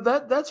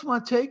 that's my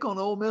take on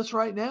Ole Miss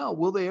right now.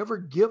 Will they ever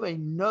give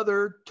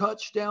another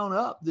touchdown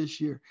up this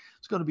year?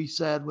 It's going to be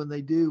sad when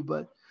they do,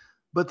 but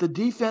the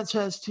defense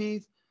has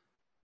teeth.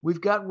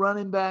 We've got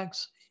running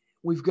backs.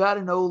 We've got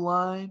an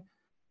O-line,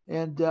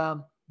 and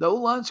the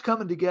O-line's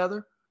coming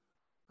together.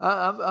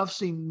 I've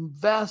seen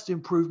vast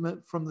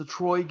improvement from the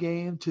Troy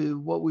game to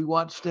what we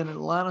watched in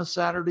Atlanta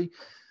Saturday.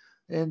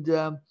 And,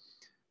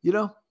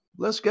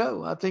 let's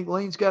go. I think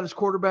Lane's got his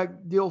quarterback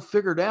deal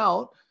figured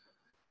out.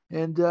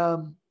 And,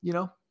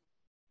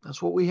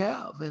 that's what we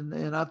have.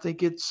 And I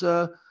think it's,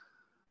 as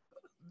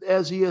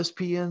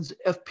ESPN's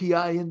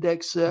FPI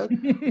index said,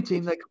 a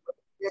team that can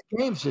win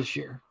games this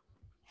year.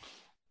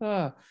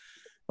 I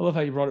love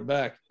how you brought it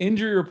back.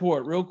 Injury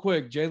report, real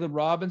quick. Jalen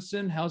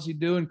Robinson, how's he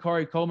doing?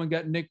 Kari Coleman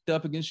got nicked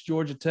up against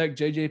Georgia Tech.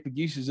 JJ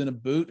Pegues in a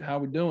boot. How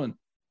we doing?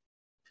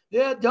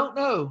 Yeah, don't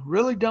know.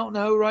 Really don't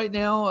know right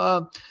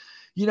now.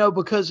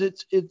 Because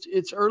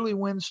it's early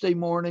Wednesday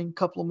morning.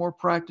 Couple of more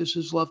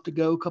practices left to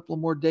go. Couple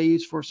of more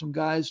days for some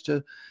guys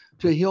to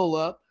heal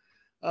up.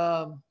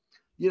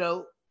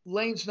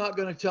 Lane's not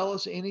going to tell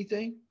us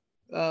anything.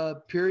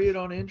 Period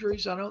on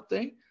injuries, I don't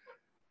think.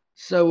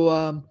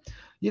 So.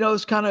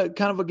 It's kind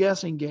of a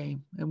guessing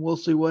game, and we'll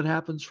see what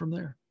happens from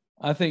there.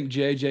 I think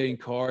JJ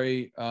and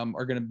Kari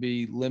are going to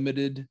be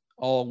limited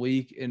all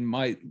week and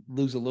might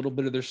lose a little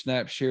bit of their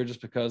snap share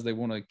just because they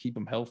want to keep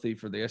them healthy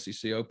for the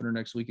SEC opener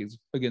next week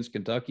against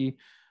Kentucky.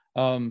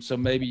 So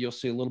maybe you'll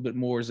see a little bit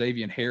more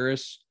Xavier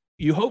Harris.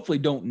 You hopefully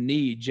don't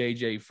need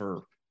JJ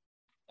for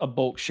a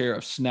bulk share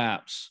of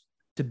snaps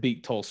to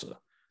beat Tulsa.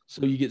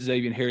 So you get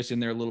Xavier Harris in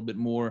there a little bit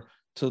more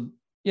to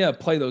Yeah,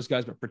 play those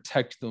guys, but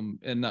protect them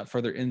and not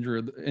further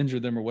injure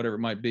them or whatever it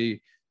might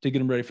be to get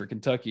them ready for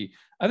Kentucky.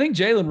 I think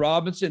Jalen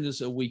Robinson is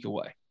a week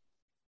away.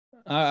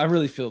 I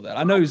really feel that.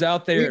 I know he's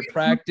out there at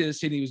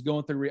practice and he was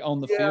going through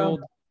on the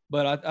field,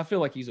 but I feel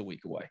like he's a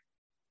week away.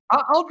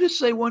 I'll just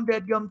say one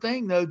dadgum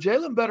thing, though.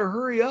 Jalen better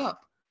hurry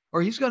up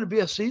or he's going to be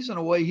a season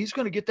away. He's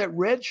going to get that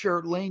red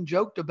shirt Lane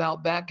joked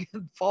about back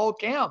in fall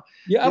camp.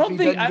 Yeah, I don't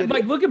think –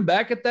 like looking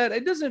back at that,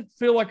 it doesn't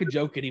feel like a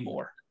joke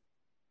anymore.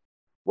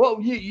 Well,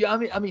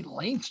 I mean,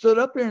 Lane stood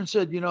up there and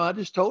said, I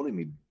just told him,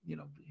 he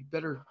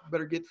better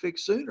get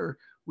fixed sooner.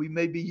 We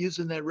may be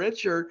using that red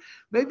shirt.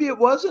 Maybe it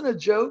wasn't a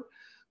joke,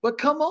 but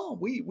come on,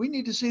 we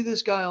need to see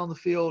this guy on the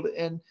field.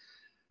 And,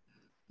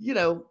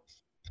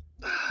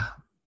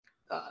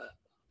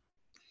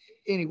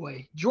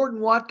 anyway,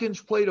 Jordan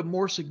Watkins played a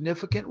more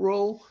significant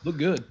role. Looked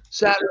good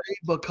Saturday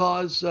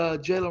because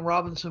Jalen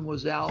Robinson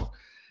was out.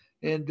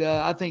 And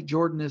I think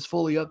Jordan is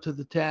fully up to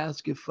the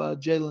task if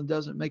Jalen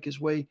doesn't make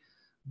his way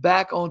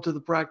back onto the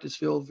practice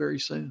field very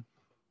soon.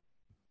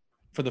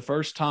 For the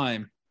first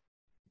time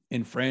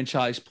in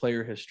franchise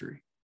player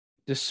history,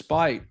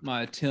 despite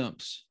my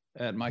attempts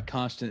at my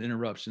constant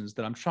interruptions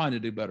that I'm trying to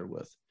do better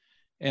with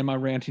and my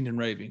ranting and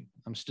raving,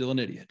 I'm still an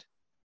idiot.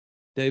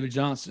 David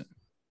Johnson,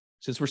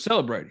 since we're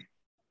celebrating,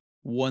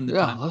 won the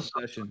time of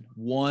possession.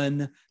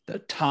 Won the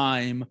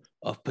time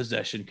of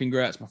possession.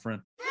 Congrats, my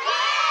friend.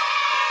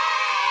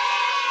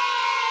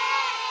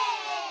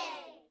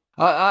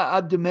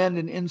 I demand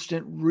an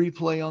instant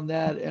replay on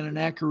that and an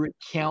accurate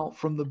count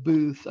from the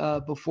booth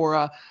before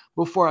I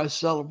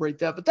celebrate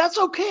that. But that's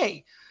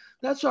okay.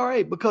 That's all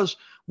right because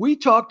we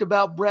talked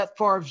about Brett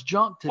Favre's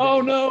junk today.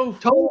 Oh, no.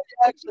 Totally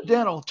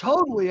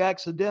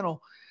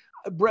accidental.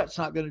 Brett's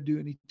not going to do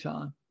any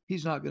time.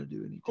 He's not going to do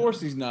any time. Of course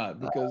he's not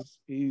because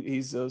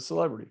he's a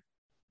celebrity.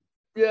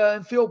 Yeah,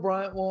 and Phil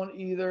Bryant won't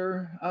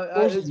either. Of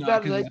course he's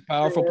not because he's a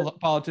powerful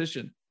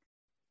politician.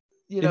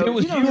 If it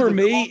was you or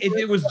me, if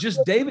it was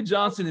just David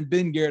Johnson and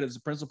Ben Garrett as the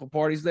principal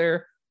parties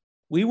there,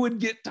 we would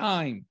get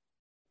time.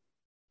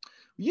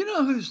 You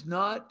know who's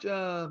not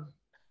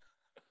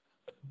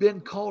been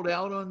called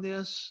out on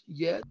this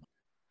yet?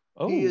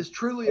 Oh. He is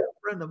truly a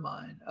friend of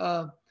mine.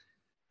 And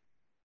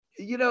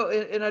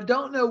I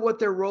don't know what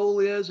their role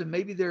is, and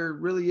maybe there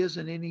really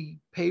isn't any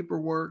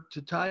paperwork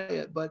to tie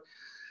it, but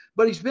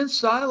he's been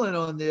silent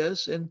on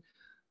this. And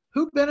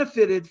who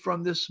benefited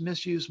from this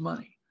misused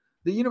money?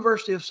 The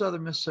University of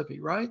Southern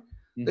Mississippi, right?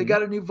 Mm-hmm. They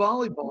got a new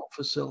volleyball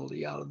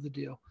facility out of the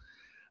deal.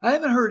 I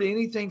haven't heard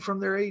anything from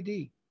their AD.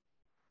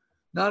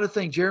 Not a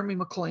thing. Jeremy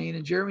McLean,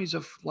 and Jeremy's,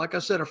 like I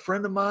said, a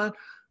friend of mine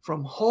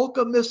from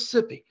Holcomb,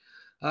 Mississippi.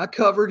 I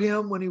covered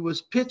him when he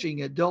was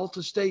pitching at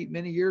Delta State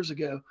many years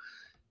ago.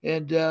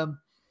 And,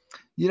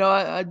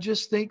 I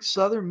just think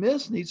Southern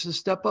Miss needs to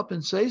step up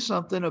and say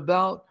something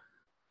about,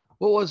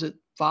 what was it,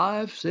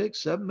 $5, $6,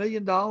 $7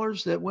 million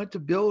that went to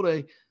build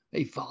a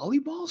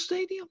volleyball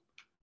stadium?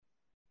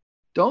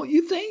 Don't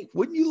you think?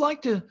 Wouldn't you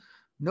like to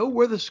know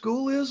where the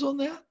school is on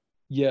that?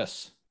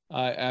 Yes,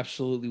 I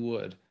absolutely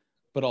would.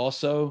 But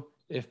also,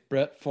 if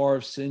Brett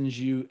Favre sends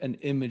you an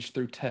image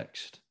through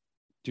text,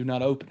 do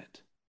not open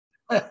it.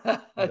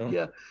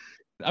 Yeah.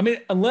 I mean,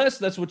 unless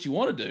that's what you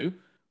want to do,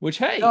 which,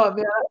 hey. No,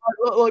 man,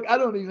 look, I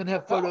don't even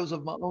have photos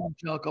of my own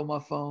junk on my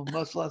phone,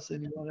 much less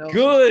anyone else.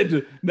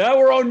 Good. Now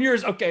we're on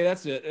yours. Okay,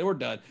 that's it. We're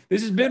done.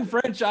 This has been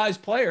Franchise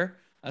Player,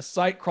 a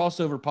site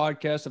crossover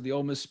podcast of the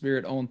Ole Miss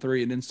Spirit on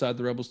 3 and Inside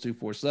the Rebels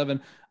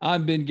 247.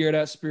 I'm Ben Garrett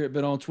at Spirit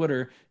Ben on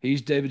Twitter.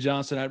 He's David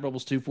Johnson at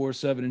Rebels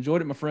 247.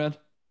 Enjoyed it, my friend.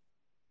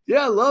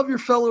 Yeah, love your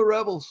fellow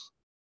Rebels.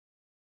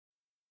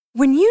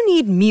 When you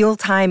need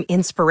mealtime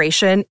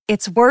inspiration,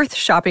 it's worth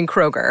shopping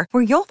Kroger,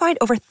 where you'll find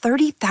over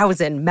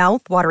 30,000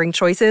 mouth-watering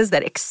choices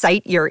that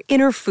excite your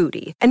inner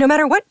foodie. And no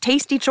matter what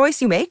tasty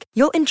choice you make,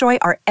 you'll enjoy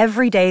our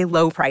everyday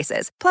low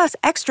prices, plus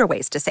extra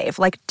ways to save,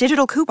 like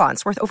digital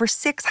coupons worth over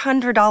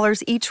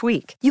 $600 each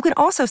week. You can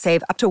also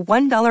save up to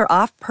 $1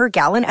 off per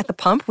gallon at the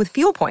pump with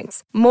fuel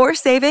points. More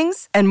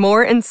savings and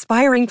more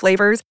inspiring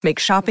flavors make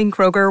shopping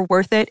Kroger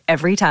worth it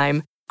every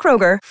time.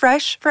 Kroger,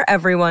 fresh for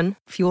everyone.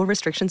 Fuel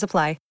restrictions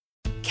apply.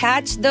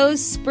 Catch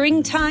those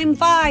springtime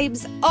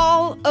vibes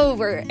all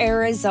over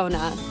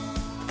Arizona.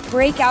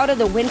 Break out of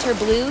the winter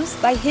blues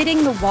by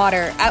hitting the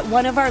water at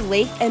one of our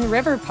lake and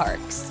river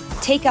parks.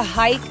 Take a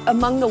hike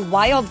among the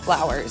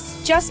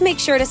wildflowers. Just make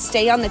sure to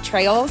stay on the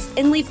trails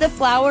and leave the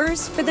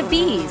flowers for the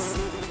bees.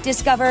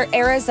 Discover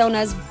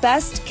Arizona's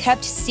best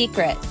kept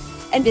secret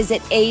and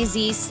visit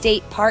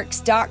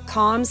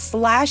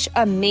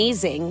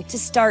azstateparks.com/amazing to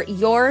start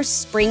your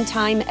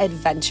springtime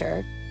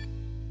adventure.